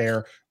out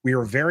there. We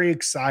were very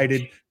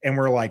excited, and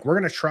we're like, we're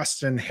going to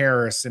trust in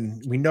Harris,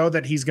 and we know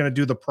that he's going to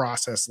do the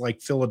process like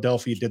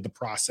Philadelphia did the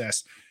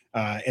process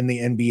in the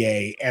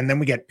NBA. And then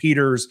we get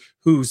Peters,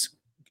 who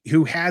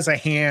has a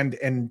hand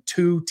in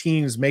 2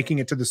 teams making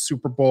it to the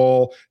Super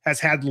Bowl, has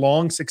had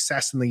long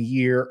success in the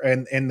year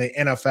and in the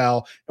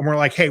NFL, and we're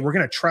like, hey, we're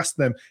going to trust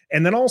them.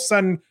 And then all of a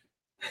sudden,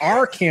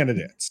 our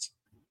candidates.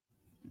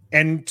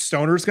 And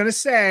Stoner's going to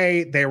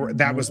say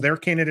that was their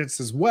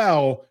candidates as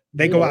well.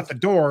 They go out the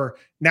door.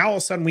 Now all of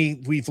a sudden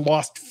we've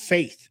lost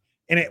faith.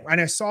 And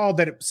I saw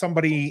that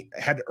somebody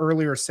had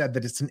earlier said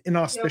that it's an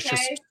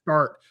inauspicious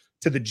start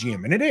to the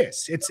GM, and it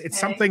is. It's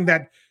something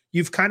that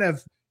you've kind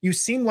of you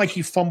seem like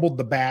you fumbled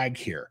the bag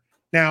here.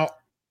 Now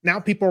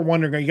people are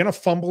wondering, are you going to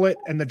fumble it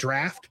in the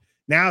draft?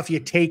 Now, if you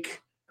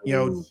take,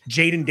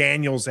 Jaden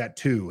Daniels at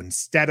 2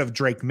 instead of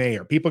Drake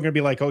Mayer, people are going to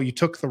be like, oh, you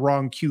took the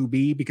wrong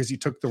QB because you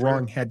took the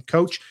wrong head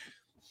coach.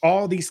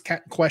 All these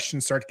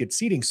questions start to get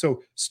seeding.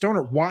 So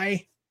Stoner,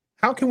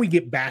 how can we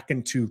get back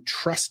into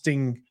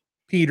trusting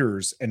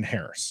Peters and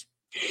Harris?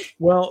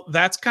 Well,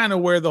 that's kind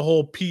of where the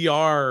whole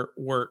PR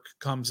work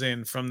comes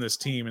in from this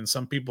team. And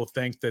some people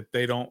think that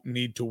they don't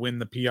need to win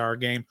the PR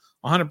game.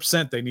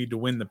 100% they need to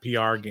win the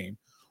PR game.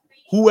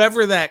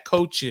 Whoever that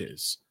coach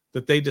is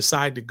that they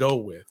decide to go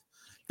with,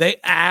 they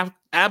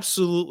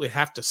absolutely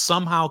have to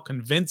somehow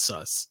convince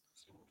us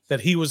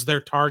that he was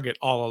their target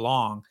all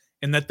along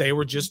and that they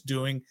were just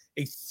doing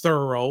a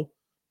thorough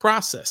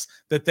process,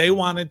 that they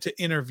wanted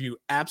to interview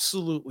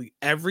absolutely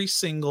every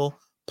single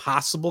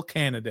possible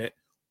candidate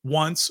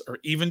once or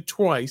even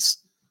twice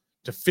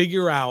to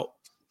figure out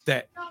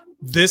that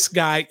this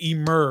guy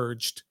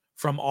emerged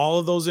from all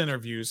of those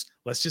interviews.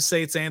 Let's just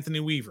say it's Anthony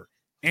Weaver.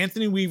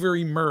 Anthony Weaver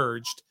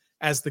emerged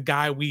as the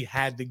guy we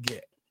had to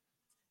get.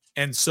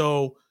 And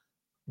so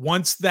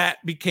once that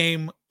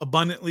became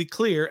abundantly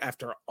clear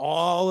after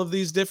all of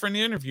these different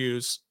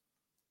interviews,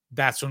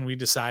 that's when we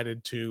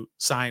decided to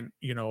sign,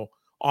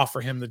 offer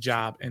him the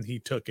job, and he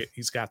took it.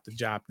 He's got the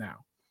job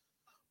now.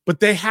 But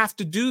they have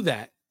to do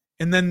that.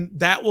 And then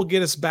that will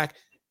get us back.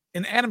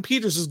 And Adam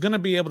Peters is going to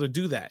be able to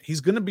do that.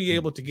 He's going to be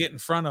able to get in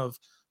front of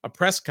a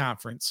press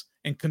conference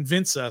and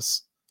convince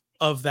us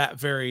of that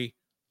very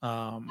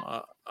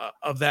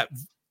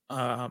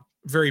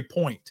very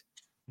point,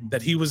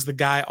 that he was the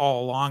guy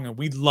all along, and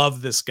we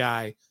love this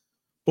guy,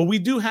 but we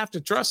do have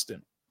to trust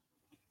him.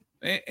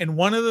 And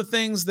one of the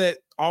things that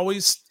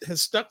always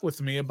has stuck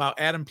with me about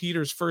Adam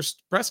Peters'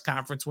 first press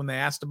conference when they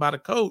asked about a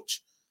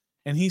coach,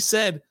 and he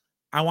said,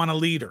 I want a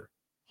leader.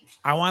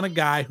 I want a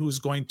guy who's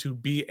going to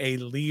be a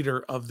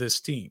leader of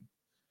this team.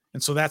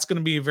 And so that's going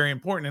to be very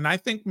important. And I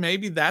think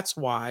maybe that's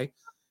why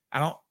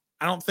I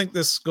don't think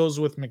this goes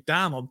with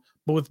Macdonald,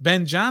 but with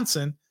Ben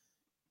Johnson,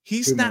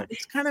 he's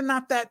kind of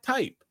not that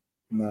type.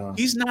 No.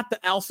 He's not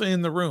the alpha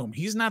in the room.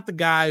 He's not the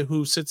guy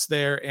who sits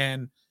there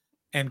and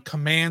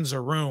commands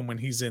a room when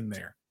he's in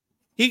there.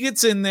 He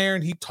gets in there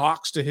and he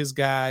talks to his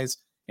guys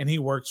and he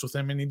works with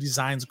them and he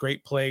designs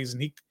great plays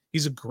and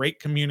he's a great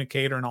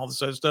communicator and all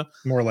this other stuff.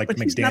 More like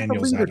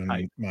McDaniels out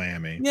in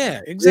Miami.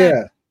 Yeah, exactly.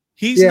 Yeah.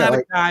 He's not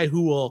a guy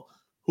who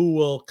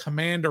will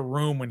command a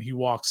room when he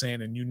walks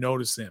in and you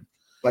notice him.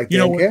 Like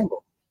Dan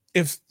Campbell.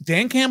 If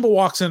Dan Campbell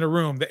walks in a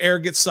room, the air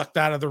gets sucked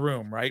out of the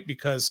room, right?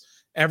 Because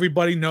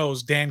everybody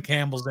knows Dan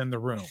Campbell's in the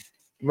room.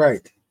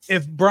 Right.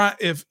 If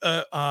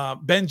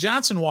Ben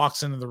Johnson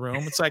walks into the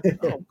room, it's like,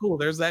 oh, cool,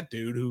 there's that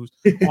dude who's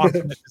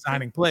walking and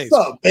designing plays.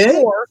 What's up,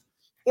 Ben?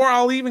 Or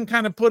I'll even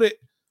kind of put it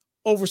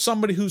over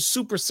somebody who's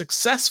super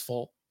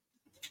successful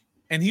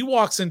and he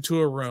walks into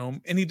a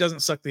room and he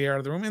doesn't suck the air out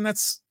of the room, and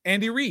that's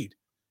Andy Reid.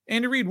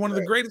 Andy Reid, one of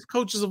the greatest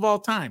coaches of all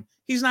time.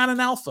 He's not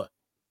an alpha.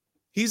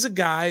 He's a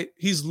guy,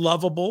 he's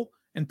lovable,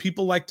 and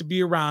people like to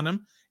be around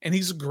him, and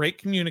he's a great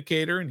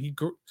communicator, and he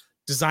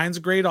designs a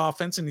great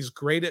offense, and he's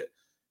great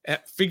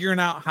at figuring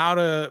out how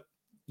to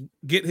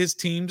get his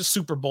team to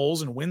Super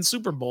Bowls and win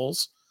Super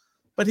Bowls,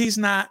 but he's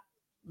not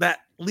that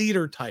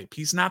leader type.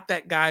 He's not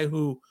that guy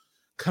who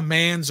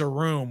commands a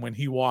room when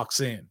he walks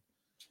in,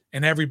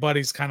 and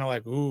everybody's kind of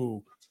like,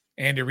 ooh,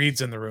 Andy Reid's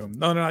in the room.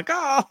 No, they're like,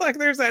 oh, like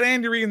there's that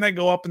Andy Reid, and they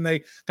go up and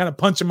they kind of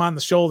punch him on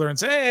the shoulder and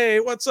say, hey,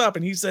 what's up?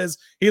 And he says,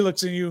 he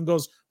looks at you and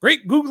goes,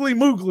 great googly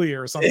moogly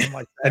or something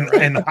like that.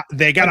 And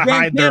they got to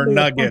hide their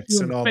nuggets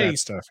and all that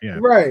stuff. Yeah.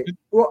 Right.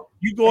 Well,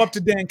 you go up to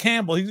Dan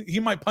Campbell, he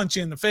might punch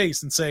you in the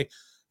face and say,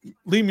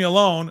 leave me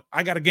alone.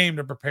 I got a game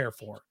to prepare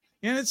for.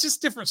 And it's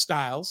just different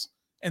styles.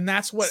 And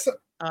that's what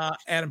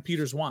Adam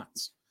Peters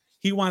wants.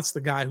 He wants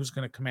the guy who's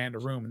going to command a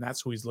room, and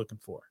that's who he's looking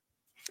for.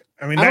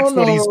 I mean, that's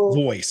what he's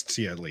voiced,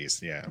 at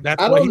least. Yeah. I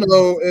don't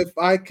know if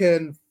I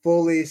can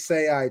fully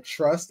say I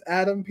trust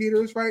Adam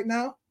Peters right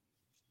now.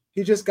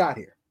 He just got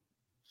here.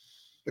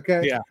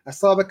 Okay. Yeah. I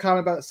saw the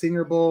comment about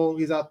Senior Bowl.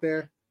 He's out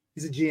there.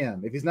 He's a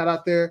GM. If he's not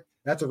out there,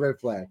 that's a red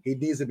flag. He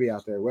needs to be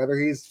out there. Whether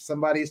he's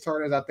somebody's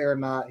target out there or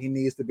not, he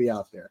needs to be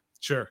out there.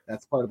 Sure.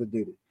 That's part of the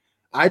duty.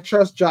 I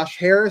trust Josh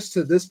Harris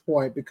to this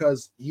point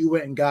because you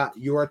went and got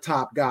your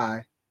top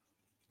guy,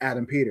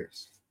 Adam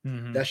Peters.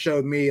 Mm-hmm. That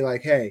showed me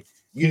like, hey,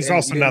 he's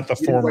also not the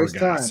former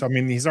guy. So I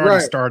mean, he's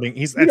already starting.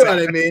 You know what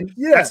I mean?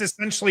 Yeah. That's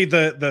essentially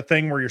the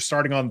thing where you're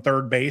starting on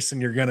third base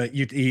and you're gonna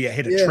you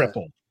hit a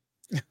triple.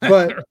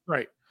 But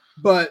right.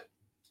 But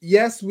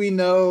yes, we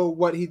know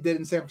what he did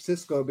in San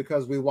Francisco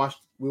because we watched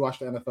the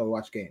NFL,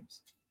 watch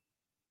games.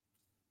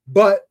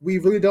 But we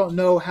really don't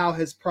know how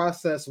his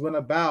process went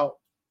about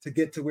to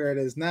get to where it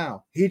is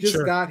now. He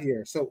just got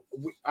here. So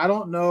I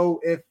don't know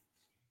if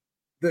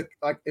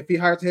if he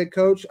hires a head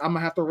coach, I'm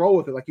gonna have to roll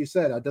with it. Like you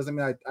said, that doesn't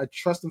mean I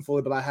trust him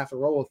fully, but I have to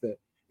roll with it.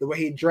 The way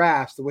he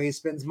drafts, the way he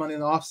spends money in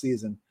the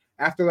offseason.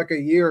 After like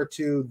a year or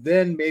two,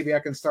 then maybe I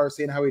can start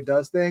seeing how he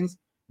does things.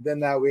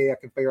 Then that way I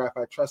can figure out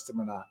if I trust him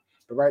or not.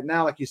 But right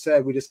now, like you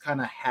said, we just kind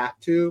of have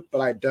to,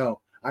 but I don't.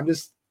 I'm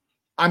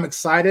I'm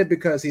excited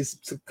because he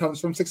comes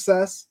from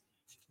success,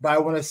 but I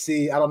want to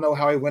see. I don't know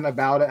how he went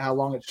about it, how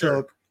long it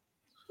took.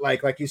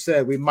 Like you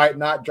said, we might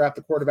not draft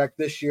the quarterback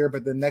this year,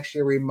 but the next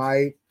year we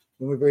might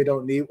when we really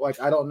don't need. Like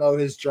I don't know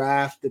his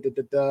draft. I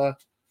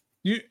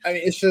mean,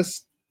 it's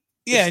just.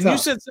 Yeah, and tough. you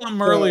said something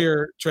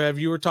earlier, Trev.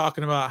 You were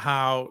talking about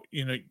how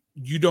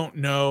you don't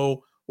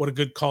know what a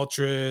good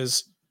culture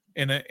is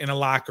in a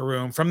locker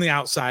room from the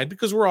outside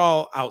because we're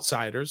all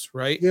outsiders,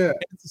 right? Yeah,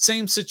 it's the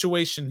same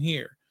situation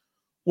here.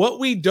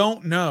 What we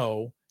don't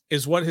know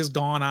is what has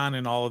gone on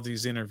in all of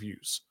these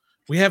interviews.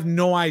 We have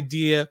no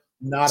idea,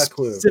 not a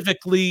clue,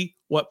 specifically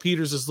what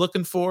Peters is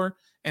looking for,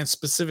 and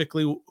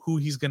specifically who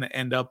he's going to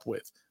end up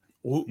with,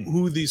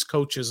 who these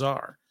coaches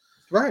are.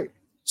 Right.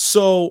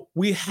 So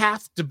we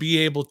have to be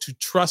able to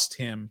trust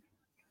him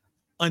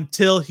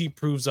until he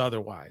proves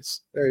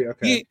otherwise. There you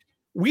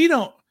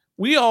go.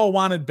 We all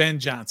wanted Ben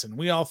Johnson.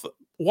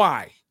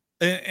 Why?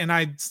 And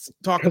I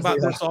talk about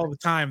this all the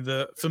time,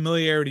 the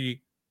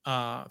familiarity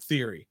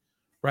theory,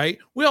 right?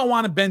 We all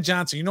wanted Ben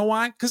Johnson. You know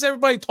why? Because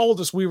everybody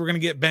told us we were going to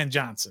get Ben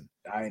Johnson.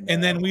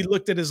 And then we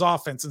looked at his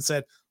offense and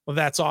said, well,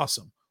 that's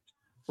awesome.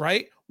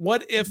 Right?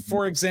 What if,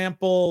 for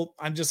example,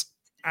 I'm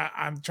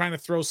trying to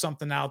throw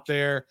something out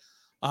there.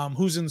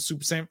 Who's in the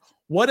Super Saiyan?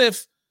 What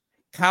if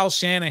Kyle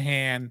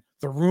Shanahan,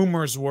 the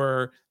rumors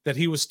were that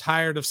he was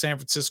tired of San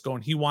Francisco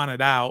and he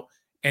wanted out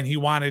and he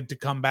wanted to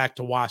come back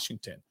to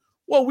Washington?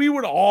 Well, we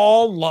would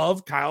all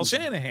love Kyle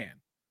Shanahan,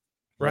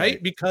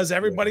 right? Because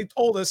everybody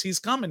told us he's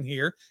coming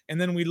here.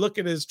 And then we look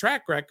at his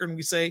track record and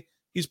we say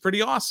he's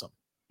pretty awesome.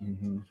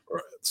 Mm-hmm.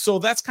 So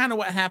that's kind of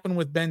what happened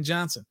with Ben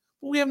Johnson.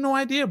 But we have no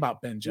idea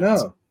about Ben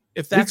Johnson. No.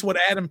 If that's what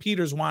Adam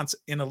Peters wants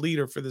in a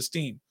leader for this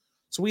team.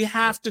 So we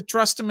have to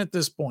trust him at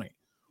this point.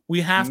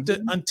 We have to,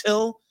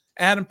 until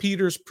Adam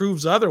Peters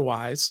proves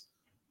otherwise,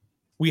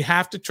 we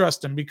have to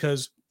trust him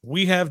because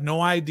we have no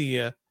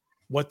idea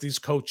what these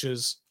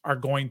coaches are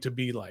going to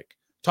be like.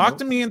 Talk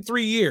to me in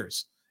 3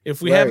 years.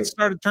 If we haven't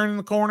started turning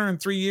the corner in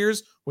 3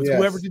 years with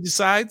whoever he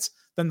decides,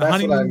 then the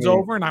honeymoon's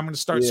over and I'm going to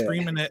start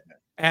screaming at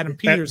Adam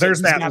Peters.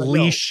 There's that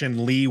leash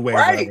and leeway.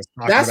 Right.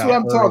 That's what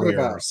I'm talking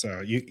about.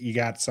 So you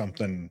got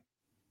something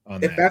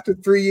on that. If after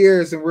 3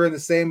 years and we're in the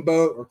same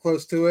boat or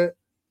close to it,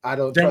 I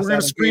don't. Then we're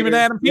going to scream at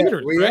Adam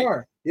Peters. We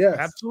are. Yes,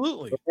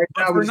 absolutely. But right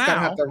now, we just kind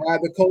of have to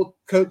ride the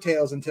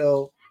coattails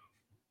until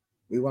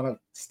we want to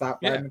stop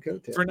riding the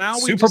coattails. For now,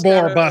 Super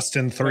Bowl or bust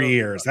in 3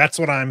 years. That's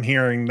what I'm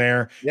hearing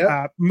there.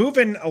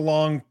 Moving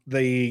along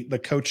the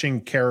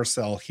coaching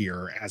carousel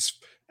here, as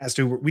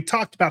to we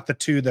talked about the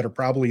two that are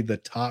probably the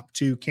top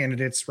two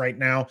candidates right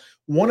now.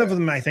 One of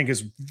them, I think,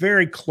 is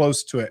very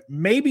close to it.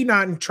 Maybe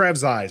not in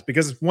Trev's eyes,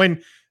 because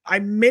when I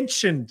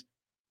mentioned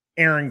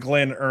Aaron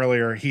Glenn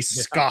earlier, he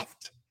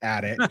scoffed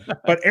at it.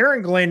 But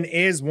Aaron Glenn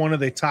is one of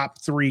the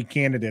top three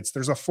candidates.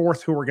 There's a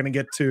fourth who we're going to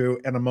get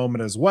to in a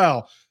moment as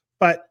well.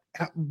 But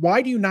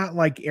why do you not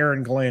like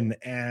Aaron Glenn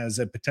as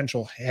a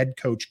potential head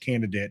coach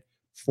candidate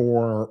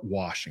for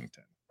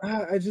Washington?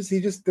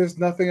 There's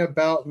nothing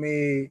about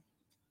me,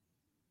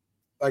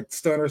 like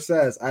Stoner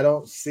says, I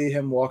don't see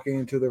him walking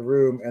into the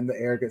room and the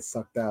air gets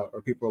sucked out,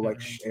 or people are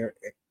like,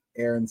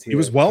 Aaron's here. He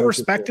was well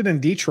respected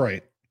in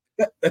Detroit.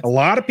 A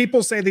lot of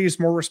people say that he's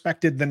more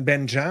respected than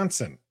Ben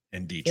Johnson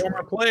in Detroit.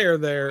 Former player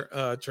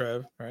there,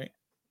 Trev, right?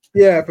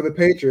 Yeah, for the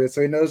Patriots,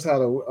 so he knows how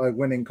to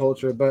winning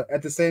culture. But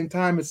at the same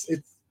time, he's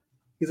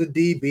a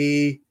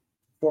DB,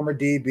 former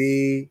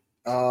DB.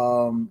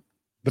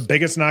 The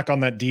biggest knock on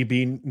that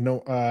DB,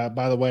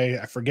 by the way,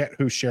 I forget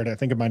who shared it. I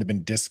think it might have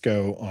been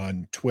Disco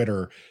on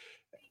Twitter.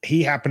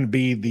 He happened to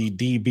be the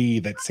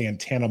DB that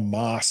Santana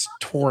Moss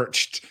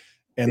torched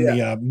in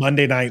the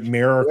Monday Night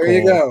Miracle. There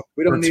you go.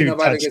 We don't need 2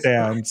 nobody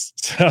touchdowns.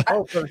 For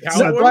the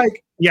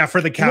Cowboys?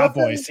 For the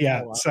Cowboys.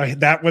 So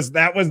that was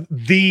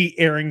the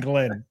Aaron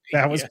Glenn.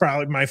 That was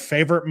probably my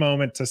favorite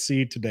moment to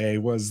see today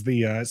was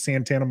the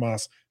Santana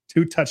Moss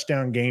 2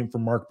 touchdown game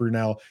from Mark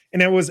Brunell,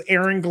 and it was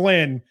Aaron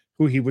Glenn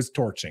who he was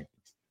torching.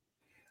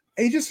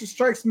 He just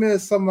strikes me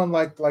as someone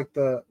like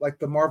the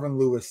Marvin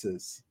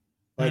Lewises,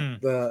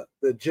 like the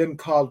Jim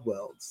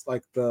Caldwells,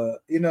 like the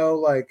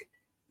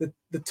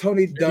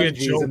Tony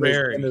Dungy's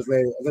in his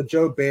lady, the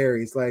Joe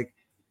Barry's. Like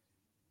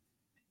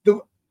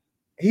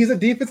he's a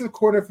defensive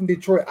coordinator from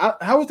Detroit.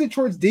 How was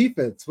Detroit's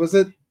defense? Was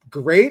it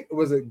great?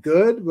 Was it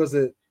good?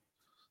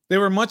 They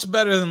were much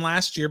better than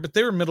last year, but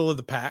they were middle of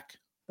the pack.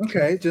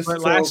 Okay, just so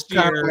last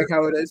year, kind of like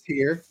how it is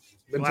here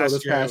until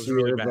this past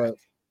year, really but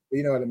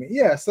you know what I mean?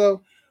 Yeah,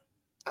 so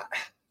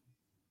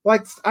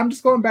like I'm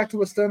just going back to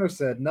what Stoner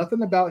said.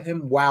 Nothing about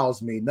him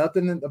wows me.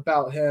 Nothing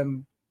about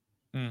him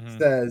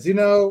says,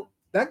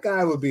 that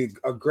guy would be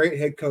a great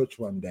head coach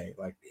one day.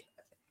 Like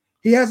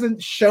he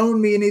hasn't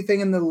shown me anything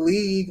in the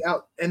league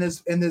out in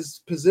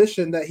his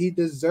position that he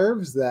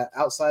deserves that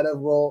outside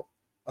of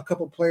a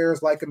couple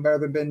players like him better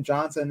than Ben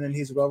Johnson, and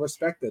he's well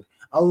respected.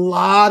 A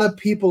lot of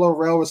people are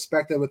well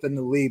respected within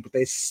the league, but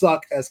they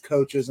suck as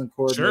coaches and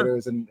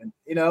coordinators, and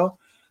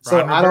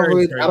So I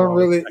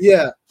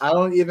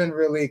don't even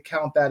really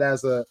count that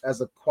as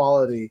a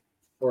quality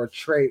or a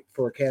trait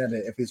for a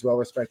candidate if he's well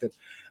respected.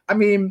 I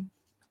mean,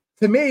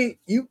 to me,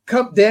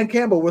 Dan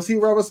Campbell, was he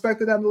well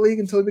respected in the league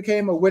until he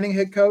became a winning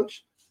head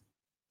coach?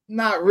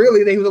 Not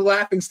really. He was a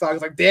laughing stock.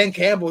 It's like Dan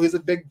Campbell, he's a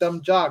big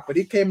dumb jock, but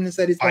he came in and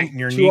said he's going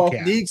to chew off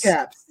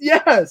kneecaps.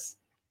 Yes.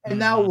 And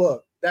now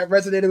look, that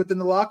resonated within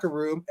the locker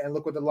room, and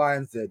look what the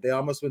Lions did. They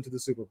almost went to the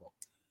Super Bowl.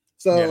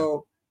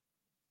 So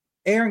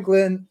Aaron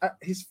Glenn,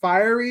 he's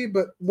fiery,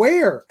 but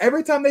where?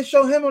 Every time they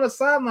show him on a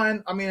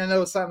sideline, I mean, I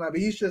know it's sideline, but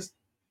he's just.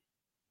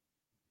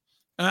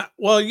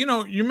 Well, you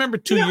remember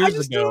 2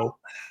 years ago.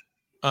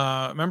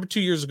 Remember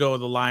 2 years ago,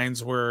 the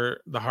Lions were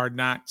the Hard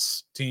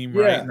Knocks team,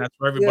 right? And that's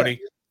where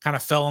everybody kind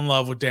of fell in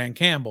love with Dan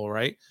Campbell,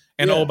 right?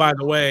 And oh, by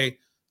the way,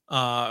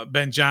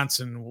 Ben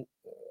Johnson,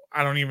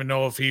 I don't even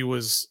know if he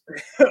was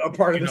a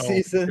part of the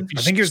season.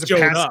 I think he was the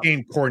pass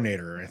game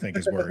coordinator, I think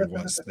is where he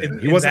was.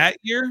 He wasn't that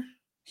year.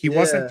 He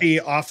wasn't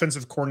the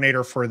offensive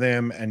coordinator for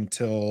them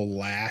until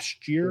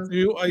last year.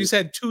 You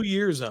said 2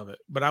 years of it,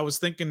 but I was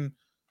thinking,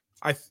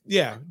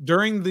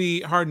 during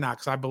the Hard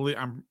Knocks, I believe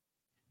I'm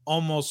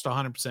almost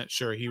 100%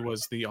 sure he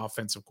was the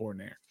offensive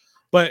coordinator,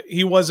 but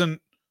he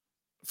wasn't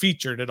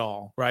featured at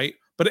all, right?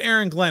 But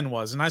Aaron Glenn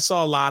was, and I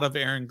saw a lot of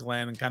Aaron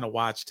Glenn and kind of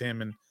watched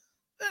him, and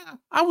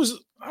I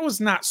was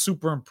not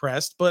super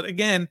impressed. But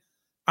again,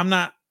 I'm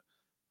not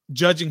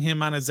judging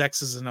him on his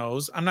X's and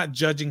O's. I'm not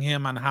judging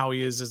him on how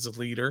he is as a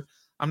leader.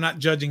 I'm not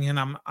judging him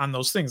on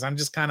those things. I'm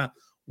just kind of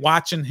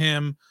watching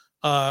him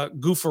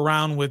goof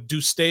around with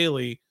Deuce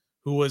Staley,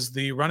 who was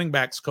the running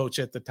backs coach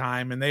at the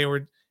time, and I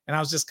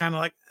was just kind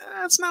of like,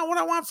 that's not what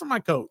I want from my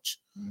coach.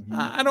 Mm-hmm.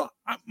 I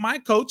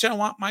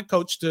want my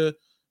coach to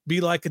be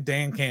like a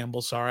Dan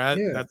Campbell.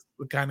 Sorry, that's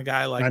the kind of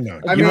guy like. I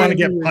know. You want to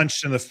get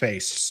punched in the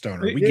face,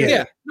 Stoner. We get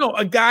it. No,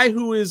 a guy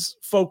who is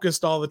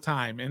focused all the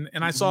time. And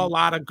I saw a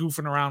lot of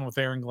goofing around with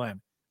Aaron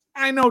Glenn.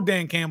 I know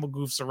Dan Campbell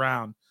goofs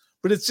around,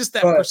 but it's just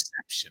that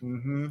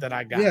perception that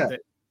I got. Yeah.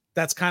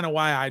 That's kind of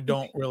why I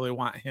don't really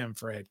want him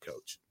for head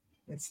coach.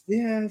 It's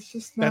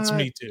just not. That's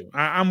me too.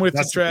 I'm with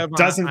you, Trev.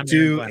 Doesn't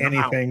do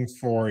anything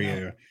for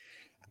you.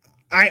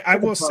 I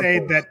will say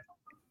that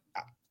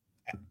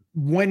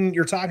when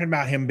you're talking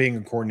about him being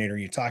a coordinator,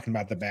 you're talking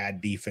about the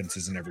bad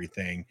defenses and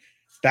everything.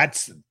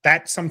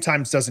 That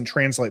sometimes doesn't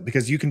translate,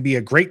 because you can be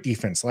a great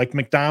defense like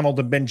Macdonald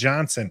and Ben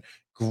Johnson,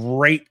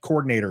 great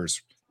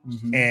coordinators,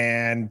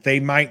 and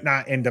they might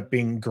not end up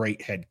being great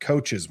head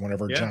coaches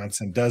whenever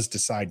Johnson does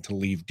decide to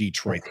leave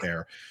Detroit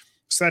there.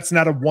 So that's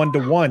not a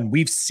one-to-one.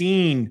 We've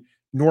seen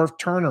North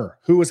Turner,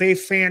 who was a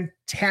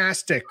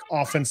fantastic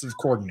offensive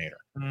coordinator.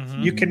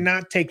 You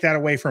cannot take that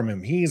away from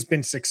him. He has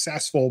been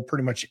successful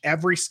pretty much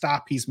every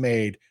stop he's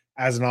made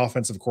as an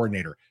offensive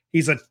coordinator.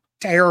 He's a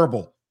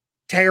terrible,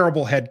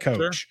 terrible head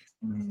coach.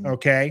 Sure.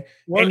 Okay.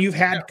 And you've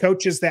had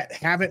coaches that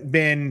haven't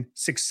been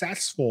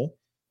successful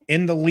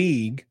in the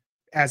league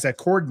as a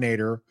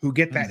coordinator who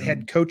get that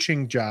head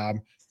coaching job,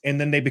 and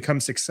then they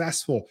become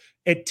successful.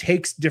 It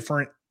takes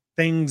different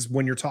things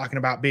when you're talking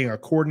about being a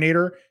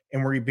coordinator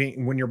and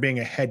when you're being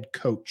a head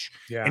coach.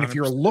 Yeah, and if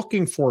you're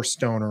looking for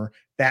Stoner,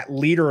 that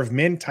leader of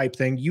men type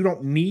thing, you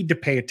don't need to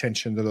pay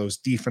attention to those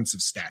defensive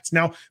stats.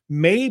 Now,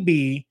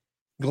 maybe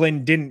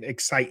Glenn didn't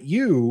excite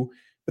you,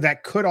 but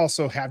that could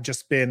also have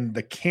just been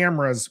the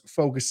cameras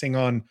focusing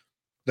on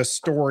the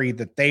story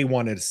that they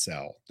wanted to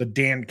sell, the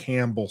Dan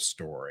Campbell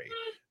story,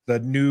 the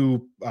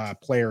new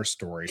player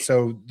story.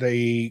 So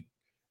the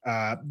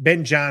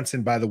Ben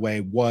Johnson, by the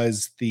way,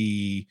 was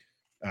the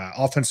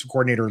offensive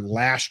coordinator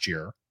last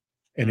year,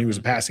 and he was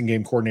a passing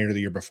game coordinator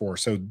the year before.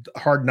 So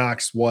Hard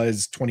Knocks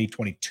was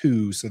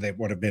 2022, so that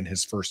would have been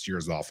his first year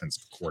as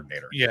offensive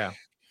coordinator. Yeah.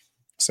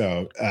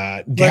 So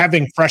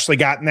having freshly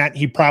gotten that,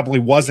 he probably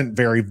wasn't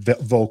very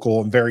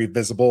vocal and very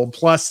visible.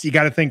 Plus, you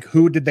got to think,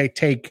 who did they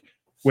take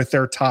with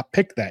their top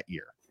pick that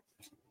year?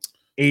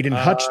 Aiden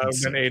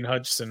Hutchinson. Aiden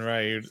Hutchinson,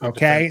 right.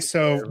 Okay,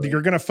 so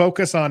you're going to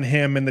focus on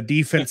him and the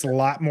defense a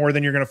lot more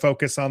than you're going to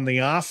focus on the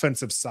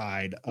offensive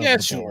side of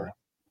the ball.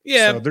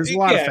 Yeah, so there's a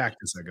lot of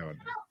factors that go in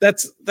there.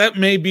 That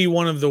may be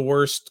one of the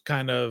worst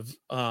kind of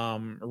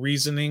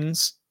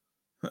reasonings,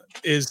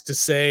 is to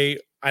say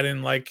I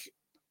didn't like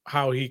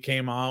how he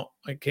came off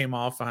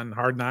on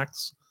Hard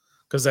Knocks,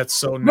 because that's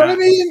so not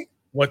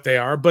what they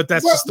are. But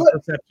that's just the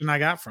perception I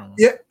got from him.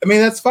 Yeah, I mean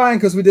that's fine,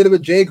 because we did it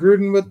with Jay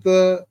Gruden with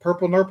the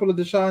purple nurple to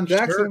Deshaun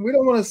Jackson. Sure. We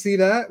don't want to see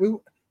that.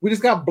 We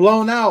just got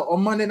blown out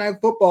on Monday Night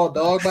Football,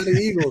 dog, by the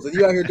Eagles, and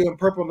you out here doing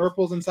purple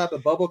nurples inside the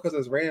bubble because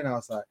it's raining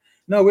outside.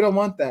 No, we don't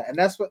want that. And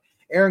that's what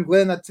Aaron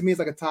Glenn, that to me, is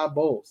like a Todd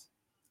Bowles.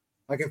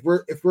 Like if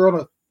we're on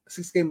a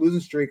 6-game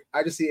losing streak,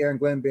 I just see Aaron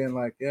Glenn being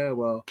like, yeah,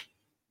 well,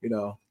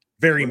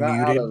 very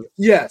muted.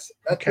 Yes.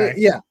 Okay.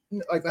 Yeah.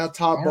 Like how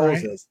Todd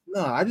Bowles is.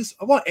 No, I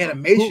want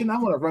animation. I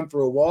want to run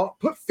through a wall.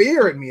 Put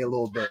fear in me a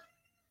little bit.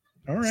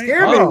 All right.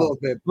 Scare me a little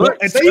bit.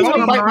 Say you want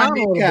to bite my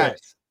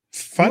kneecaps.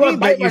 Funny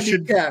that you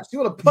should. You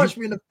want to punch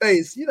me in the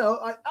face.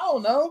 I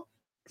don't know.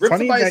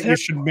 Funny that you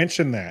should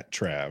mention that,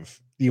 Trev.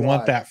 You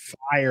want that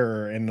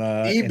fire and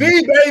EB,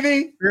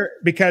 baby.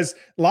 Because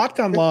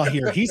Locked on Law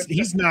here,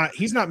 he's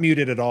not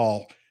muted at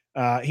all.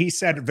 He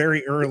said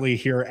very early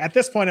here, at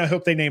this point, I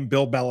hope they name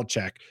Bill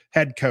Belichick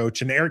head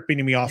coach and Eric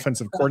Bieniemy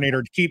offensive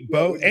coordinator to keep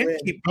both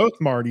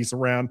Martys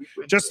around,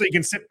 just so you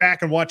can sit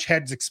back and watch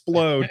heads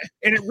explode.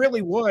 And it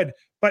really would.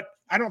 But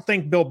I don't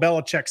think Bill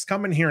Belichick's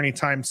coming here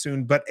anytime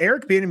soon. But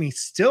Eric Bieniemy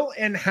still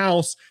in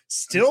house,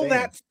 still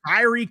that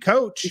fiery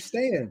coach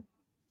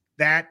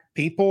that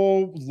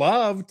people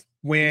loved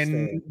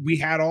when we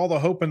had all the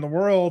hope in the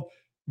world.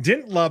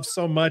 Didn't love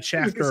so much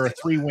after a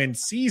 3-win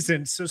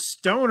season. So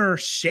Stoner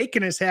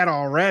shaking his head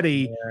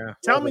already. Yeah,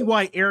 tell me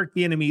why Eric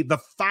Bieniemy, the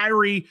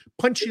fiery,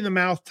 punch in the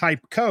mouth type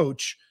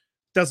coach,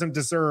 doesn't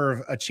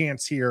deserve a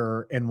chance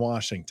here in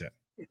Washington.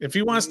 If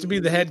he wants to be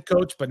the head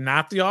coach, but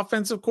not the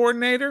offensive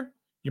coordinator,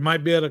 you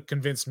might be able to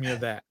convince me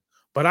of that.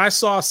 But I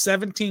saw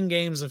 17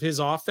 games of his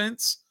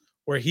offense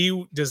where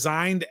he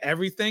designed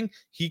everything.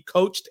 He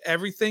coached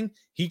everything.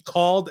 He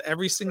called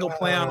every single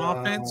play on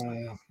offense.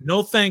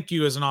 No thank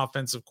you as an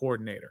offensive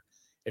coordinator.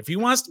 If he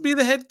wants to be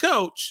the head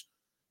coach,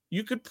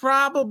 you could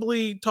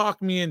probably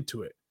talk me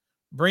into it.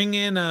 Bring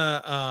in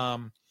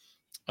a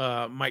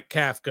Mike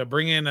Kafka.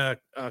 Bring in a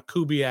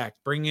Kubiak.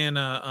 Bring in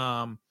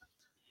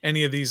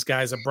any of these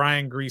guys, a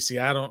Brian Greasy.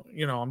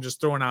 I'm just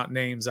throwing out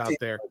names out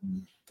there.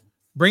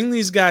 Bring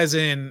these guys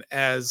in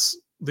as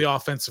the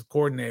offensive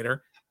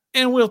coordinator,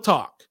 and we'll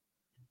talk.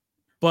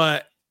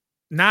 But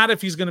not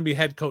if he's going to be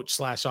head coach /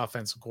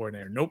 offensive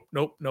coordinator. Nope,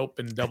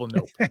 and double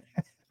nope.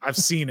 I've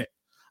seen it.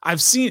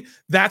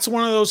 That's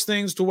one of those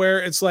things to where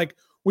it's like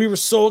we were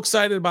so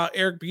excited about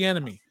Eric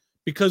Bieniemy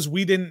because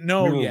we didn't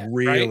know yet.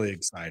 Really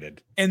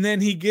excited. And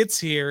then he gets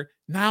here.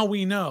 Now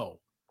we know.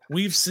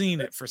 We've seen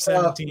it for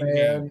 17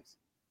 games.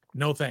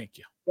 No, thank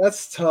you.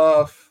 That's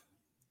tough.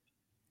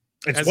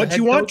 It's as what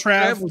you want,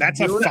 Trev.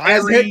 That's a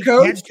fiery head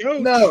coach.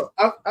 No,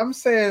 I'm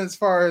saying as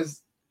far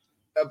as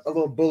a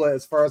little bullet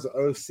as far as an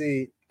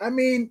OC. I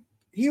mean,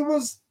 he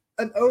was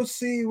an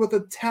OC with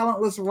a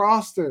talentless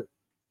roster.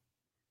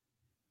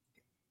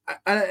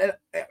 I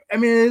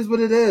mean, it is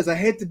what it is. I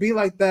hate to be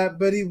like that,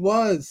 but he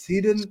was.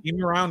 He didn't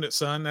scheme around it,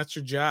 son. That's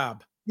your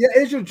job. Yeah,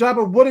 it's your job.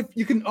 But what if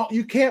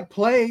you can't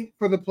play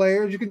for the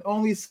players? You can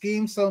only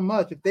scheme so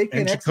much. If they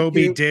can't, and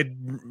Jacoby did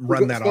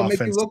run that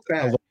offense a little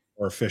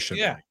more efficient.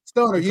 Yeah,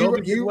 Stoner,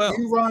 you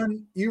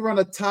run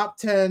a top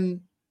 10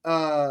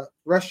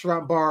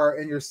 restaurant bar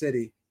in your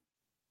city.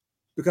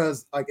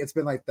 Because it's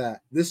been like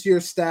that. This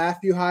year's staff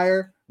you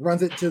hire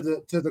runs it to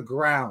the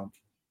ground.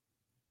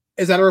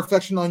 Is that a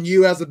reflection on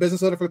you as a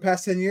business owner for the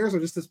past 10 years, or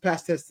just this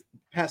past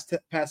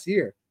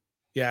year?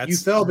 Yeah, you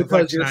fell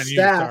because your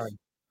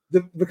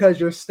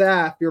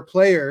staff, your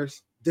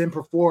players didn't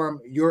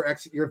perform your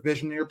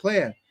vision and your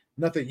plan.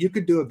 Nothing you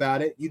could do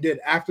about it. You did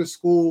after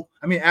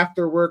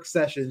work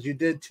sessions. You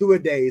did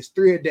 2-a-days,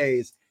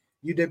 3-a-days.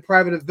 You did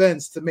private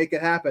events to make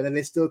it happen, and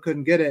they still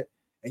couldn't get it,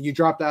 and you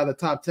dropped out of the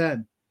top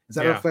 10. Is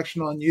that a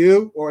reflection on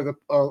you or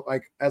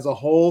as a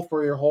whole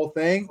for your whole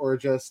thing, or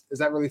just is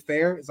that really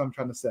fair? Is what I'm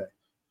trying to say.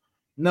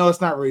 No,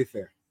 it's not really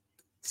fair.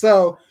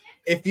 So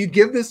if you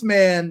give this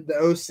man the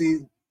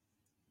OC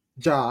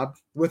job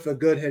with a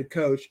good head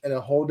coach and a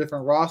whole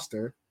different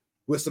roster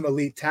with some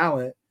elite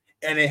talent,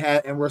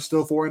 and we're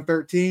still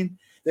 4-13,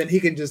 then he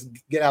can just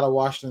get out of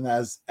Washington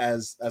as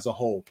a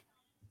whole.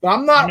 But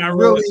I'm not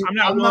willing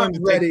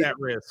to take that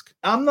risk.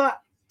 I'm not.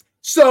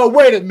 So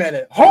wait a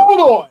minute. Hold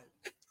on.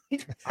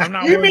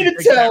 You mean to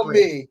tell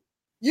me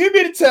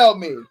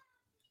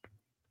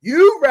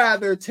you'd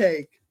rather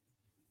take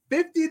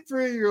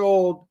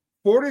 53-year-old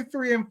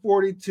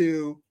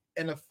 43-42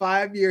 and a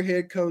 5-year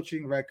head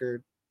coaching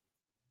record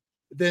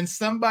than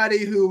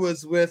somebody who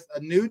was with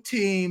a new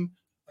team,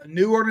 a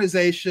new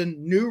organization,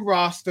 new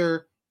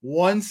roster,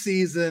 1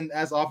 season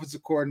as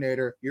offensive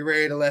coordinator? You're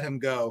ready to let him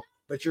go,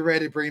 but you're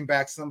ready to bring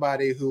back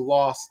somebody who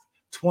lost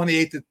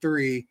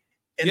 28-3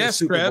 in the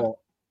Super Bowl.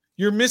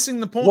 You're missing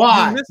the point.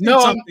 Why? You're missing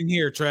something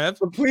here, Trev.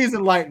 So please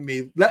enlighten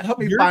me. Help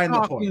me find the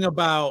point. You're talking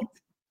about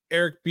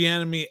Eric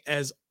Bieniemy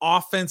as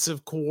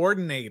offensive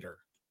coordinator.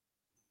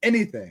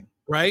 Anything.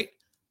 Right?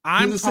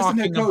 I'm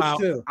talking about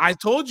too. I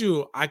told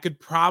you I could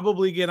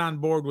probably get on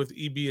board with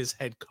EB as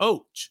head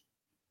coach.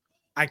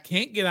 I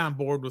can't get on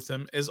board with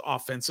him as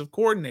offensive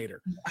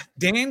coordinator.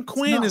 Dan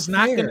Quinn is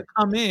not going to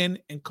come in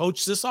and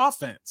coach this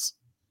offense.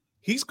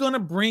 He's going to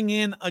bring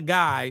in a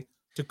guy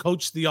to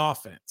coach the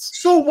offense.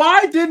 So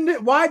why did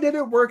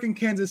it work in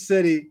Kansas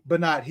City but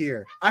not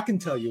here? I can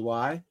tell you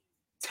why.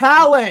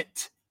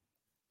 Talent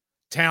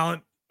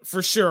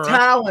for sure.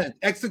 Talent,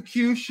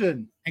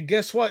 execution. And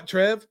guess what,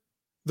 Trev?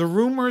 The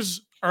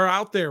rumors are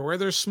out there. Where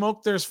there's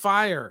smoke, there's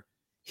fire.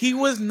 He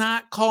was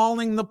not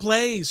calling the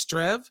plays,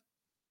 Trev.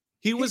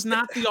 He was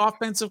not the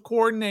offensive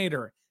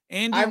coordinator.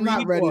 I'm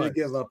not ready to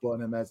give up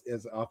on him as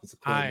offensive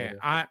coordinator.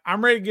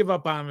 I'm ready to give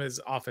up on him as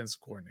offensive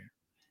coordinator.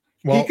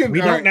 Well, we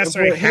don't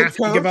necessarily have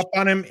to give up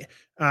on him.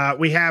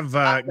 We have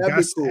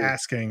Gus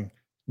asking,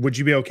 would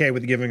you be okay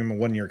with giving him a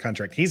 1-year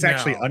contract? He's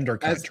actually under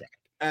contract.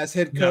 As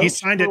head coach? He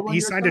signed a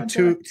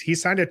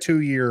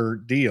 2-year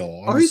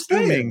deal. I'm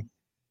assuming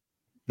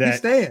that he's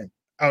staying.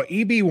 Oh,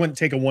 EB wouldn't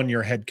take a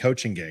 1-year head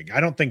coaching gig.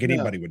 I don't think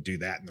anybody would do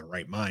that in their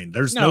right mind.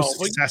 There's no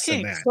success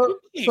in that.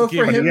 So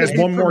for him, he has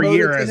one more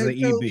year as the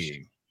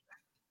EB.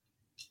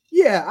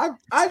 Yeah,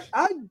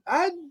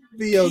 I'd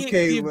be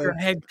okay with your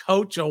head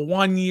coach a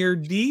 1-year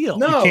deal.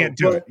 No, you can't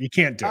do it. You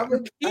can't do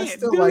it. I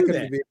still like him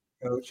to be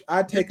a coach.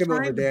 I'd take him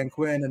over Dan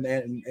Quinn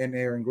and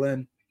Aaron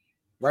Glenn.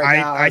 Right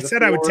now, I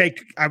said I would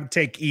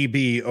take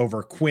EB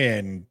over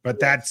Quinn, but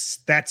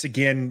that's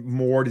again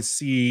more to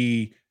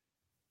see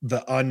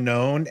the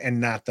unknown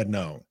and not the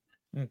known.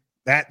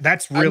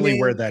 That's really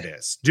where that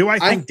is. Do I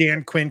think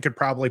Dan Quinn could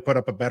probably put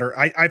up a better?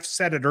 I've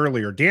said it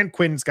earlier. Dan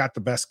Quinn's got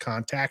the best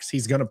contacts.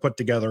 He's going to put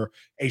together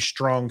a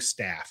strong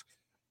staff.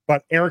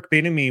 But Eric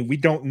Bieniemy, we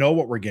don't know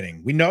what we're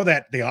getting. We know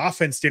that the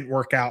offense didn't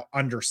work out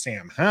under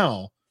Sam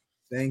Howell.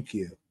 Thank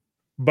you.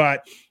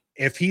 But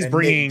if he's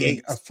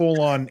bringing a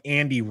full-on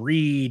Andy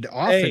Reid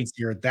offense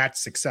here, that's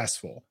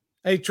successful.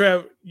 Hey,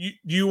 Trev,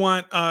 you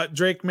want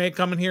Drake May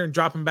coming here and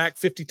dropping back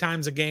 50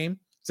 times a game?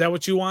 Is that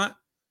what you want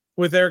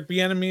with Eric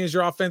Bieniemy as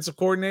your offensive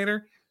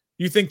coordinator?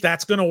 You think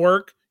that's going to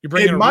work? You're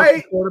bringing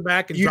a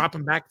quarterback and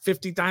dropping back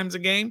 50 times a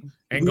game?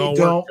 And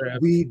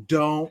we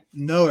don't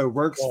know. It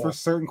works for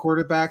certain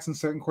quarterbacks and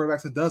certain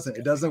quarterbacks it doesn't.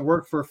 It doesn't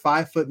work for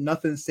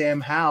 5'0" Sam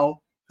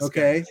Howell.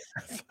 Okay.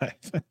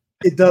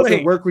 It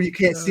doesn't work when you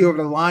can't see over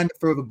the line to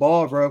throw the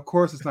ball, bro. Of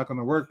course it's not going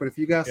to work. But if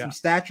you got some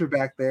stature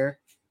back there,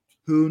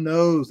 who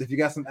knows? If you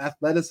got some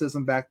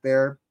athleticism back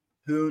there,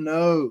 who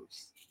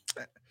knows?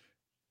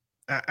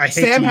 I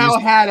hate Sam Howell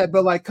had it,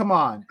 but like, come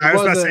on. I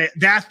was about to say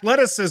the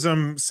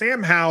athleticism.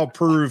 Sam Howell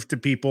proved to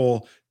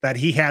people that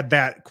he had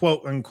that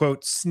quote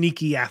unquote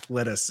sneaky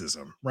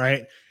athleticism,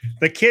 right?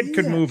 The kid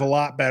could move a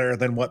lot better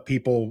than what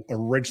people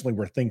originally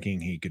were thinking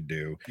he could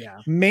do. Yeah.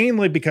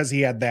 Mainly because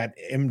he had that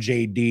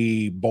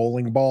MJD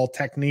bowling ball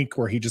technique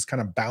where he just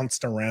kind of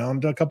bounced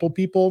around a couple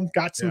people,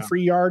 got some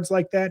free yards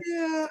like that.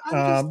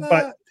 Yeah.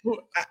 But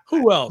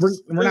who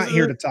else? We're not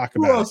here to talk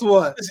about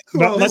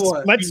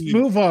let's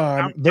move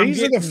on.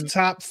 These are the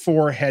top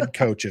 4 head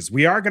coaches.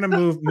 We are going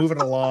to move it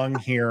along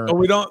here. Oh,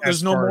 we don't.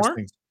 There's no more.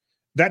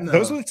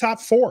 Those are the top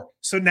 4.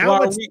 So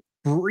now let's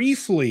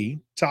briefly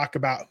talk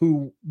about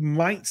who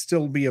might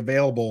still be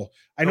available.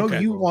 I know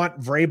you want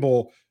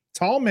Vrabel.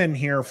 Tallman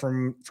here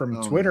from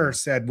Twitter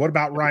said, "What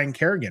about Ryan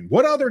Kerrigan?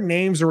 What other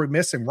names are we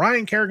missing?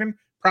 Ryan Kerrigan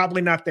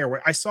probably not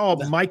there. I saw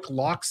Mike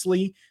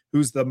Locksley,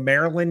 who's the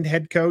Maryland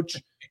head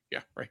coach." Yeah,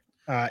 right.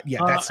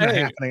 That's not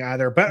happening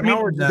either. But I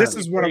mean, this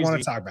is what I want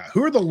to talk about.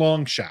 Who are the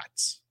long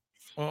shots?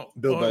 Well,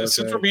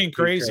 since we're being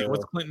crazy,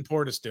 what's Clinton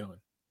Portis doing?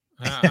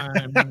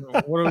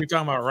 What are we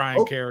talking about?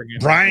 Ryan Kerrigan,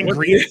 Brian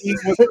Green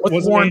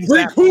was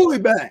Bring Cooley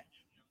back.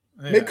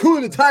 Make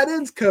Cooley the tight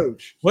ends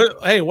coach. What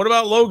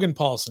about Logan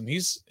Paulson?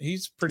 He's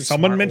pretty.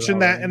 Someone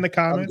mentioned that in the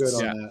comments. I'm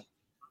good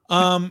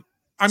on that.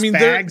 I mean,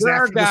 there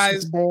are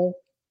guys.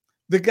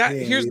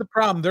 Here's the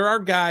problem. There are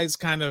guys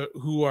kind of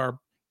who are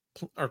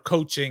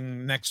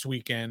coaching next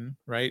weekend,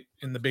 right?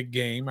 In the big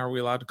game. Are we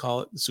allowed to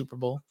call it the Super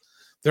Bowl?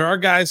 There are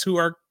guys who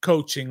are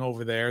coaching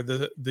over there.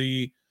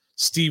 The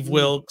Steve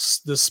Wilkes,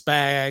 the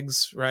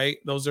Spags, right?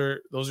 Those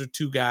are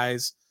 2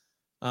 guys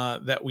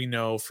that we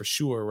know for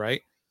sure,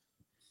 right?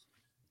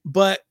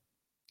 But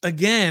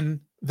again,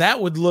 that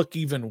would look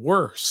even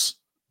worse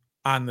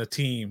on the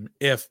team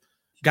if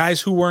guys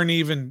who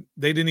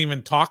they didn't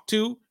even talk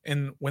to,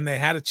 and when they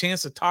had a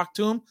chance to talk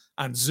to him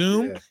on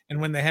Zoom, and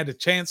when they had a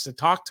chance to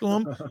talk to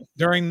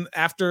him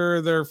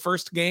after their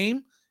first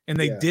game, and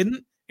they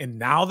didn't, and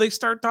now they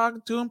start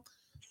talking to him.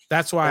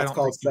 That's why I don't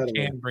think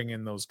you can bring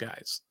in those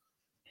guys.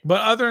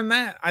 But other than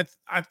that,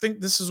 I think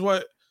this is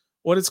what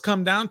it's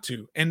come down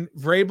to. And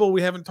Vrabel,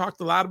 we haven't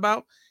talked a lot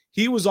about.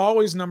 He was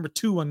always number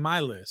 2 on my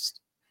list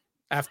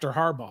after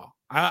Harbaugh.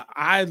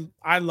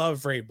 I love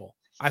Vrabel.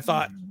 I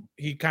thought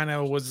he kind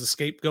of was the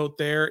scapegoat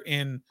there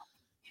in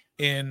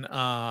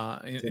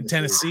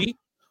Tennessee,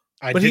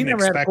 but he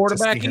never had a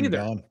quarterback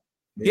either.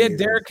 He had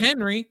Derrick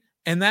Henry,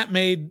 and that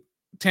made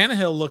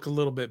Tannehill look a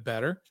little bit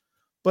better.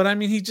 But I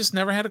mean, he just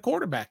never had a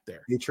quarterback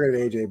there. He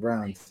traded AJ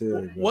Brown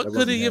too. What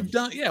could he have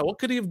done? Yeah, what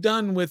could he have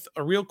done with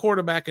a real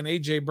quarterback and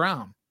AJ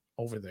Brown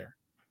over there?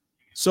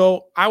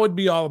 So I would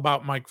be all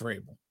about Mike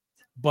Vrabel,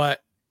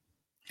 but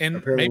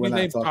maybe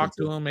they've talked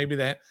to him. Maybe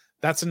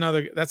that's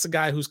a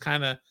guy who's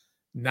kind of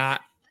not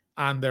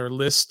on their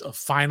list of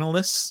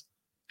finalists,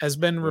 has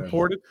been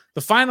reported.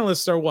 The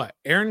finalists are what?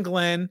 Aaron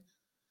Glenn,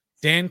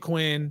 Dan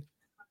Quinn,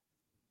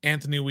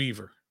 Anthony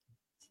Weaver,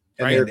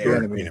 and right?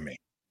 Bieniemy.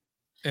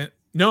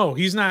 No,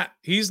 he's not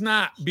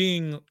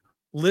being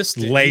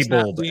listed,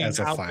 labeled as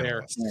a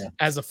finalist.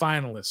 As a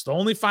finalist. The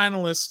only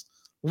finalist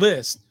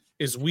list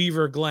is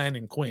Weaver, Glenn,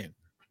 and Quinn.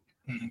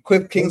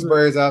 Cliff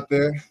Kingsbury's out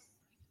there.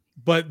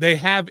 But they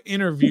have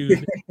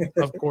interviewed,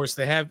 of course,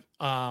 they have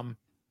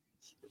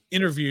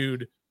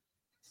interviewed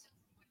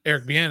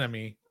Eric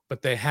Bieniemy,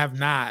 but they have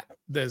not,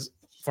 as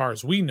far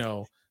as we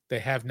know, they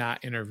have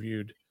not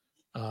interviewed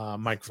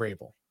Mike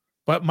Vrabel.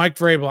 But Mike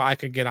Vrabel, I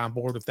could get on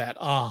board with that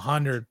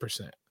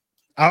 100%.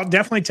 I'll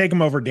definitely take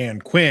him over Dan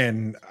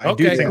Quinn. I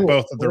do think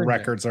both of the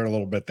records are a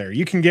little bit there.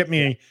 You can get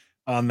me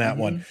on that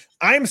one.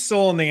 I'm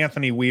still in the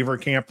Anthony Weaver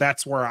camp.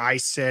 That's where I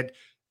sit.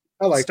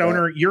 I like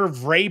Stoner, that. you're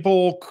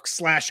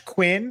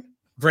Vrabel/Quinn.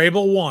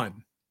 Vrabel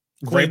 1.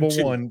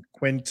 Vrabel 1,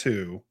 Quinn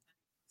 2.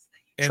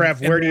 And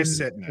where do you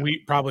sit now?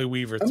 Probably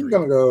Weaver 3. I'm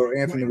going to go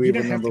Anthony Weaver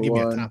you number to give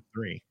 1. Me a top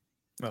 3.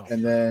 Oh.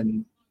 And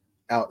then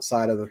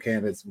outside of the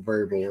candidates,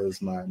 Vrabel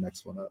is my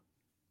next one up.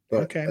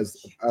 But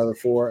as out of the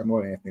 4, I'm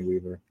going Anthony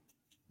Weaver.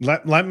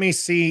 Let me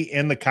see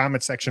in the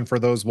comment section for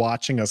those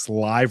watching us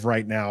live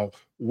right now.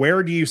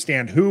 Where do you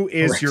stand? Who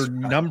is your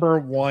number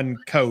 1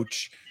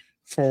 coach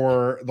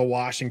for the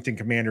Washington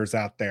Commanders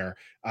out there?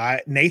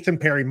 Nathan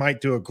Perry might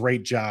do a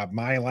great job.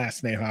 My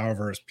last name,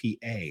 however, is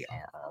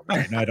P-A-R.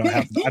 Right? I don't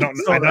have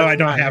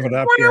it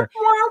up here,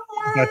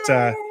 but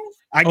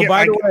I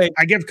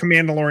give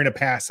Commandalorian a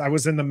pass. I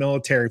was in the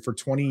military for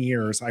 20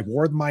 years. I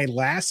wore my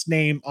last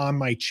name on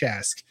my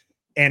chest.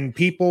 And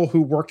people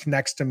who worked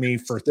next to me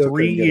for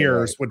 3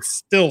 years would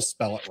still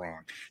spell it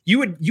wrong. You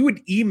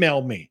would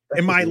email me,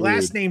 and my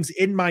last name's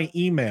in my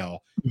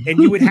email, and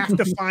you would have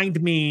to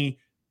find me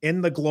in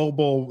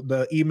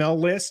the email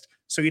list.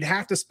 So you'd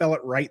have to spell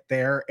it right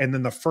there, and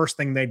then the first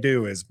thing they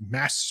do is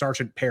Master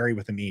Sergeant Perry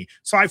with an E.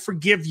 So I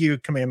forgive you,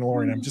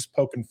 Commandalorian. I'm just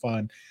poking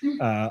fun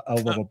a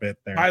little bit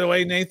there. By the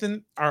way,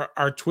 Nathan,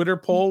 our Twitter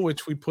poll,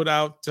 which we put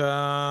out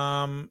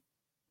a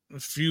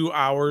few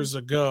hours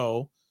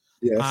ago,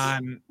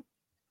 on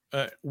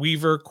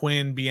Weaver,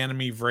 Quinn,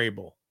 Bieniemy,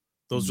 Vrabel.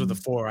 Those are the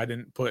 4. I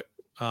didn't put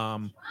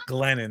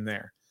Glenn in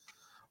there,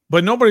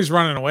 but nobody's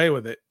running away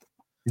with it.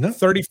 No.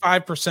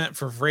 35%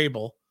 for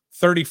Vrabel,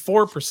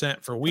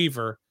 34% for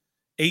Weaver,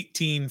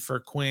 18 for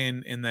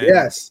Quinn, and then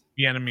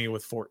Bieniemy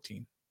with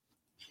 14.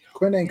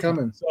 Quinn ain't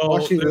coming. So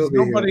there's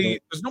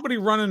nobody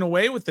running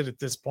away with it at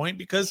this point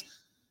because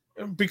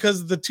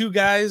the 2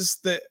 guys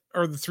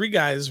or the 3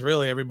 guys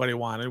really everybody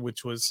wanted,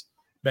 which was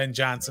Ben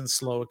Johnson,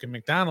 Slowick, and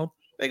Macdonald,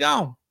 they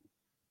gone.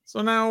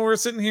 So now we're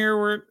sitting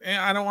here.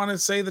 I don't want to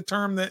say the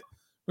term that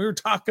we were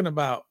talking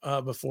about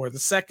before, the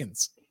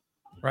seconds,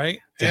 right?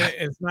 Yeah.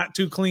 It's not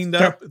too cleaned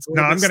up.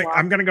 I'm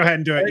gonna go ahead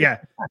and do it.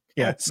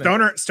 Yeah.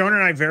 Stoner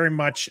and I very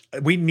much.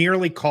 We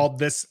nearly called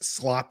this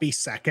sloppy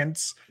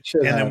seconds,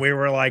 then we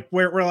were like,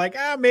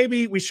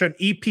 maybe we should.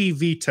 EP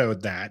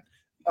vetoed that.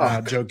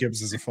 Joe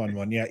Gibbs is a fun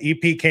one. Yeah,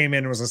 EP came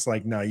in and was just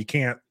like, no, you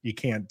can't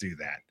do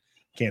that.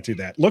 Can't do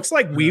that. Looks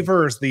like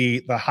Weaver is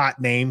the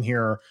hot name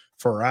here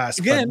for us.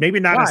 Again, but maybe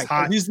not as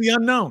hot. He's the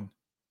unknown.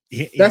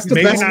 That's the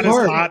best not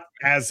part.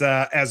 As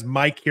hot as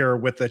Mike here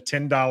with the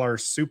 $10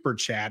 super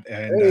chat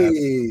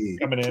and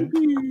coming in.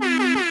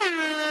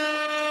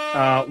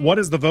 What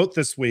is the vote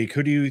this week?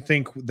 Who do you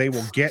think they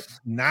will get?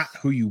 Not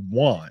who you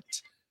want.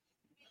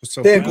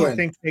 So who do you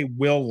think they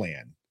will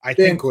land? I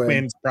think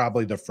Quinn's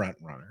probably the front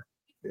runner.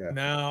 Yeah.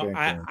 No,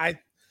 I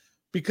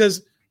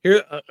because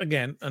here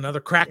again another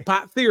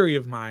crackpot theory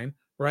of mine.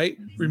 Right?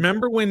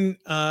 Remember when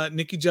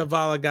Nikki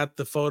Javala got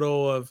the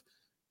photo of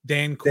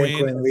Dan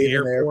Quinn at the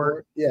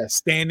airport,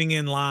 standing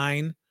in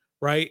line,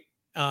 right,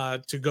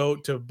 to go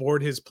to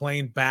board his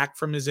plane back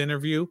from his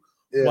interview,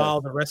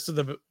 while the rest of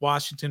the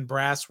Washington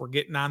brass were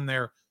getting on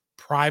their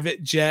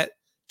private jet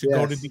to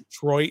go to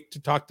Detroit to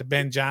talk to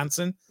Ben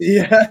Johnson.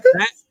 Yeah,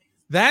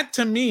 that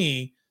to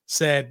me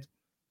said,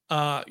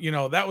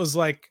 that was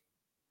like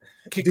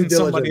kicking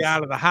somebody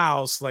out of the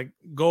house, like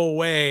go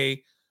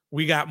away.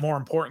 We got more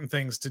important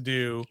things to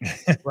do,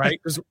 right?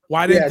 Because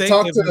why didn't they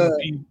talk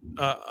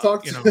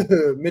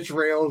to Mitch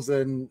Rails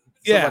and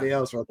somebody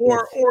else,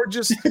 or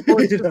just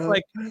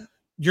like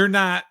you're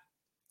not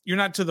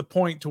to the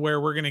point to where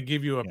we're going to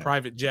give you a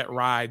private jet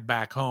ride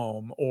back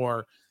home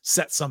or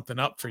set something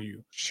up for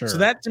you. Sure. So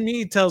that to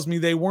me tells me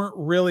they weren't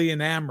really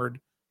enamored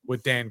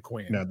with Dan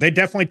Quinn. No, they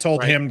definitely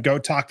told him go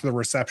talk to the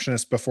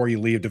receptionist before you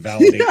leave to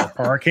validate your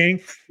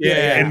parking.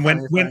 And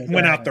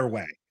went out their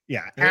way.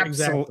 Yeah,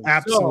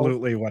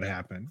 absolutely what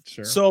happened.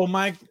 Sure. So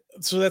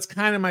that's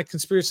kind of my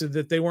conspiracy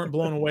that they weren't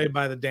blown away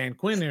by the Dan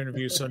Quinn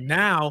interview. So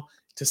now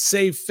to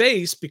save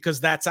face,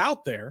 because that's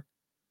out there,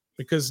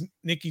 because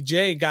Nikki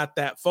J got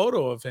that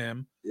photo of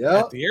him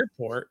at the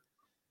airport,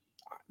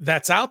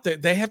 that's out there.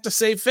 They have to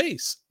save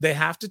face. They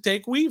have to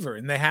take Weaver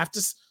and they have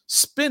to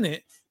spin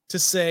it to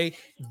say,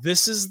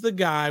 this is the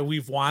guy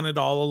we've wanted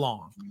all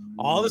along.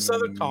 All this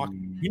other talk,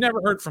 you never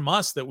heard from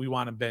us that we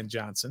wanted Ben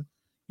Johnson.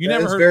 You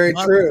never heard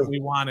from us that we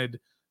wanted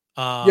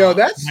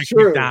that's Mike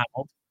true.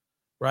 Macdonald,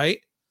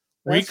 right?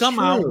 We come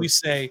out, we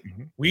say,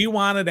 we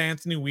wanted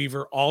Anthony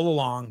Weaver all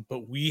along,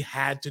 but we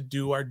had to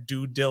do our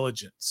due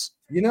diligence.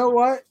 You know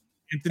what?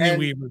 Anthony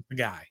Weaver's the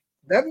guy.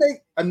 That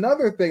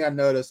another thing I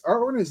noticed,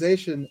 our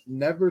organization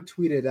never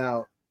tweeted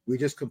out, we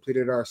just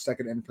completed our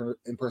second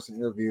in-person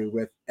interview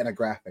with a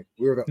graphic.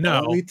 We were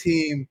the only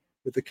team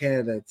with the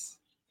candidates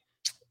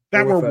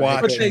that were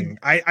watching.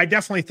 I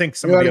definitely think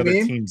some of the other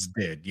teams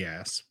did,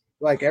 yes.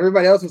 Like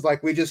everybody else was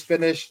like, we just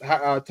finished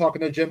talking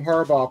to Jim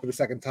Harbaugh for the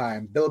second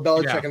time. Bill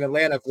Belichick in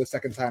Atlanta for the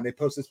second time. They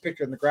posted this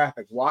picture in the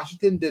graphic.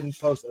 Washington didn't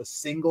post a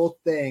single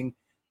thing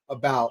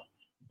about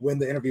when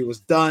the interview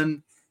was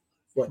done,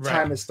 what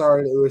time it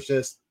started. It was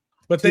just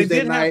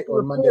Tuesday night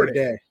or Monday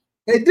day.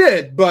 They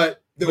did,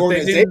 but the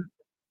organization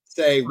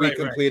say we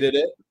completed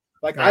it.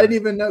 Like I didn't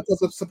even know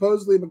because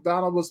supposedly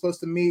Macdonald was supposed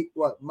to meet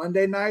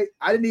Monday night.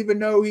 I didn't even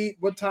know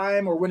what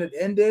time or when it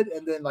ended.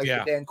 And then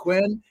Dan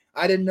Quinn,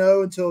 I didn't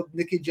know until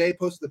Nikki J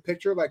posted the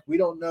picture. Like we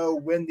don't know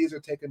when these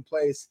are taking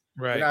place.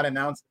 Right. They're not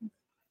announcing.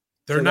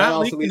 They're not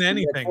leaking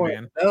anything,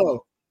 man.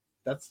 No,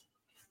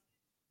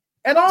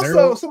 and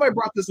also somebody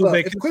brought this up.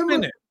 If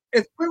Quinn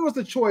was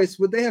the choice,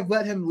 would they have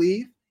let him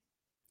leave?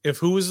 If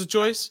who was the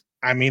choice?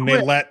 I mean, they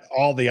let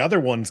all the other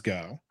ones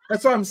go.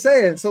 That's what I'm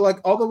saying. So,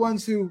 all the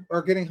ones who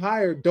are getting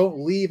hired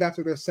don't leave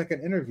after their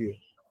second interview.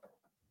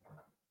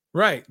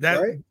 Right.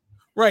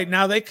 Right.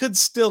 Now, they could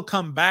still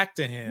come back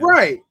to him.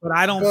 Right. But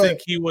I don't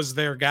think he was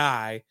their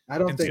guy. I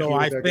don't think he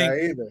was their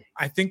guy either.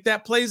 I think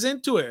that plays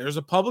into it. There's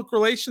a public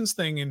relations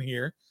thing in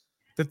here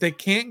that they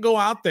can't go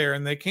out there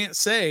and they can't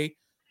say,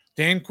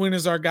 Dan Quinn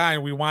is our guy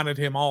and we wanted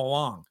him all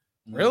along.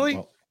 Really?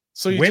 Well,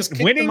 so you just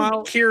winning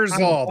cures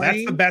all.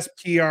 That's the best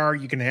PR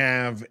you can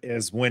have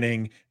is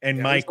winning. And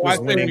Mike was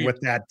winning with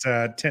that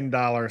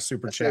 $10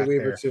 super chat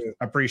there.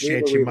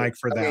 Appreciate you, Mike,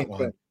 for that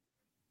one.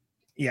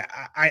 Yeah,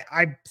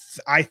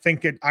 I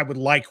think I would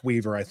like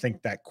Weaver. I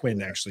think that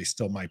Quinn actually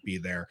still might be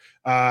there.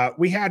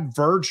 We had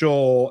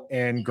Virgil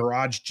and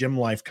Garage Gym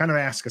Life kind of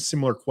ask a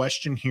similar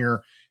question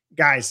here.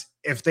 Guys,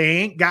 if they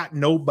ain't got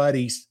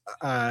nobody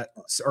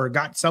or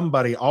got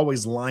somebody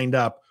always lined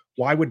up,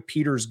 why would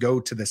Peters go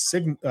to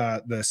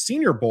the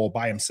Senior Bowl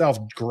by himself?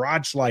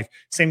 Garage Life,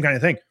 same kind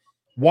of thing.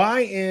 Why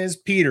is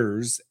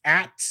Peters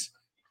at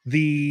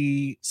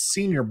the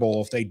Senior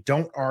Bowl if they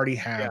don't already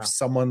have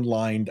someone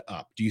lined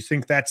up? Do you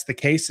think that's the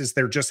case? Is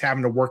they're just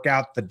having to work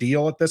out the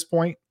deal at this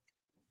point?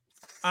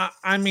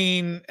 I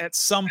mean, at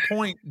some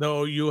point,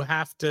 though, you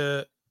have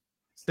to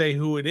say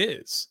who it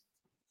is.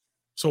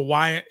 So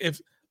why,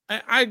 if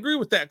I agree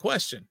with that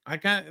question,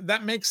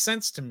 that makes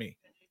sense to me.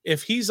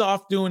 If he's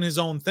off doing his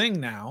own thing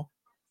now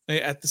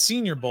at the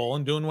Senior Bowl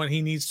and doing what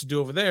he needs to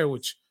do over there,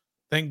 which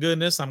thank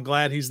goodness I'm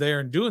glad he's there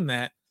and doing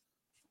that.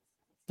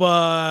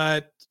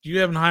 But you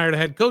haven't hired a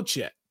head coach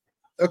yet.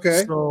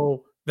 Okay.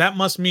 So that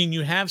must mean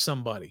you have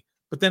somebody.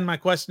 But then my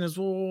question is,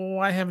 well,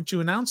 why haven't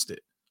you announced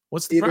it?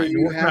 What's the problem?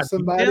 You have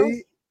somebody.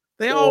 Details?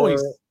 They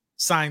always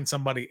sign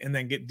somebody and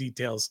then get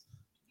details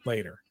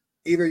later.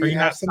 Either you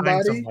have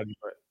somebody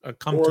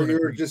or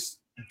you're just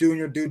doing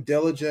your due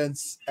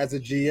diligence as a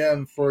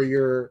GM for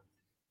your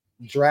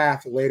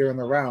draft later in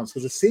the rounds.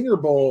 Because the Senior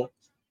Bowl,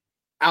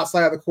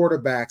 outside of the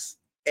quarterbacks,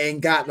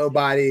 ain't got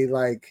nobody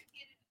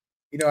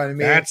you know what I mean?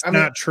 That's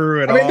not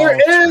true at all. There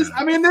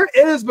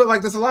is,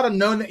 but there's a lot of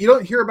known. You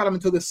don't hear about them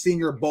until the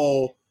Senior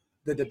Bowl.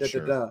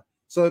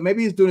 So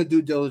maybe he's doing a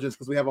due diligence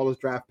because we have all those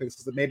draft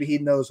picks. So maybe he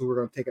knows who we're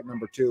going to take at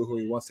number 2, who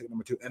he wants to take at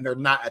number 2, and they're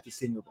not at the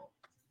Senior Bowl.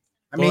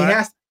 He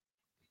has.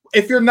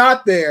 If you're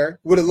not there,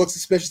 would it look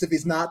suspicious if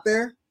he's not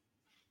there?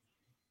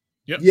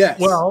 Yep. Yes.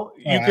 Well,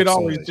 you could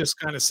always just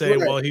kind of say,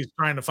 well, he's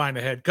trying to find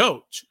a head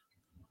coach.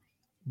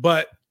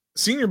 But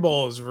Senior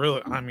Bowl is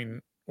really,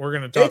 we're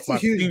going to talk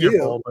about the Senior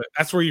Bowl, but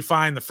that's where you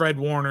find the Fred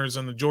Warners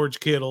and the George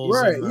Kittles.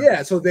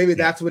 Right. So maybe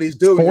that's what he's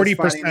doing.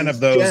 40% of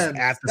those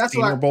at the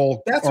Senior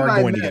Bowl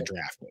are going to get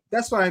drafted.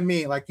 That's what I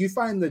mean. You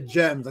find the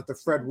gems like the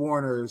Fred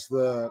Warners,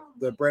 the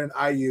Brandon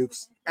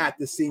Ayuk's at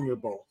the Senior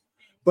Bowl.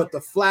 But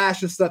the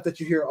flash and stuff that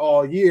you hear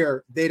all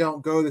year, they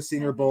don't go to the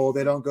Senior Bowl.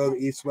 They don't go to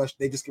East West.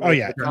 They just go.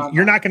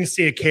 You're not going to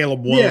see a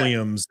Caleb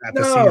Williams at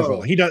the Senior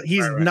Bowl.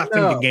 He's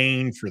nothing to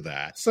gain for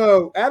that.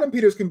 So Adam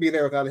Peters can be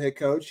there without a head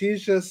coach.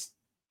 He's just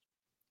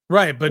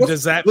right. But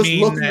does that mean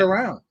looking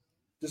around,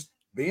 just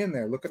being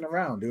there, looking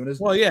around, doing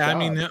his? Well, yeah.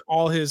 Job.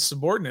 All his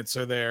subordinates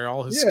are there,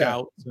 all his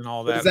scouts and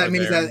all that. Does that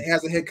mean he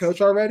has a head coach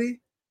already?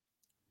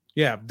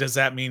 Yeah. Does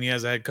that mean he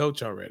has a head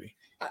coach already?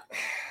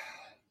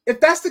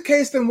 If that's the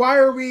case, then why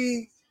are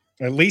we?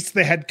 At least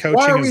the head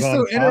coaching is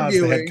on pause.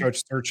 The head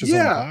coach search is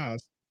on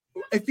pause.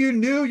 If you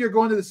knew you're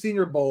going to the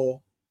Senior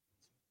Bowl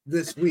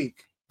this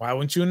week, why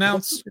wouldn't you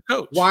announce your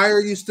coach? Why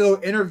are you still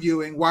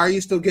interviewing? Why are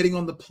you still getting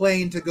on the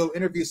plane to go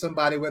interview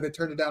somebody, whether they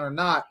turn it down or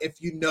not,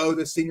 if you know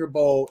the Senior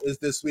Bowl is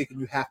this week and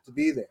you have to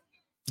be there?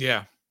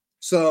 Yeah.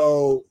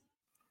 So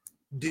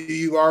do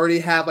you already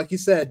have, like you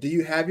said, do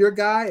you have your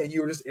guy and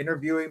you were just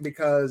interviewing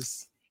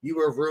because you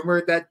were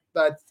rumored that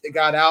it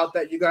got out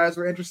that you guys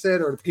were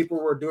interested, or people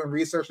were doing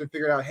research and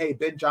figured out, hey,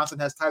 Ben Johnson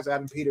has ties with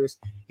Adam Peters.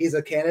 He's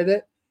a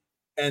candidate.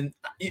 And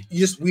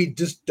we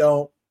just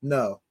don't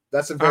know.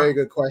 That's a very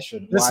good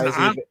question.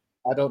 I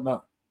don't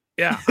know.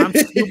 Yeah, I'm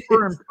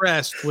super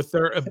impressed with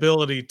their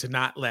ability to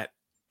not let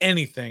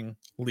anything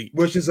leak.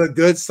 Which is a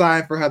good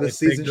sign for how the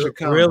season should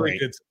come. Really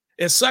good.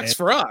 It sucks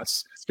for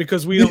us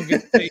because we don't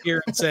get to sit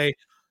here and say,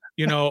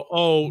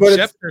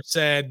 Schefter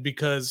said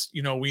because,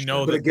 we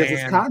know that it gives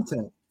us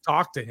content.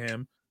 Talk to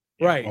him,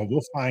 right? We'll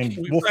find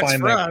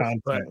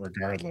that content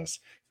regardless.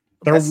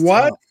 There was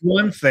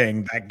one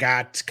thing that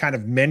got kind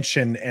of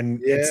mentioned, and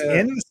it's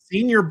in the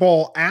Senior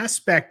Bowl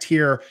aspect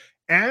here.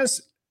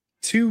 As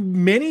to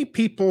many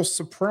people's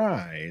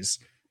surprise,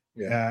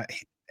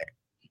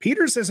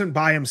 Peters isn't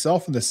by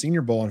himself in the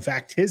Senior Bowl. In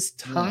fact, his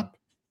top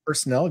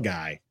personnel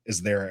guy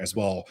is there as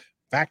well.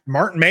 fact,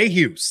 Martin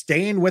Mayhew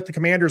staying with the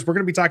Commanders. We're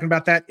going to be talking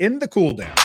about that in the cool down.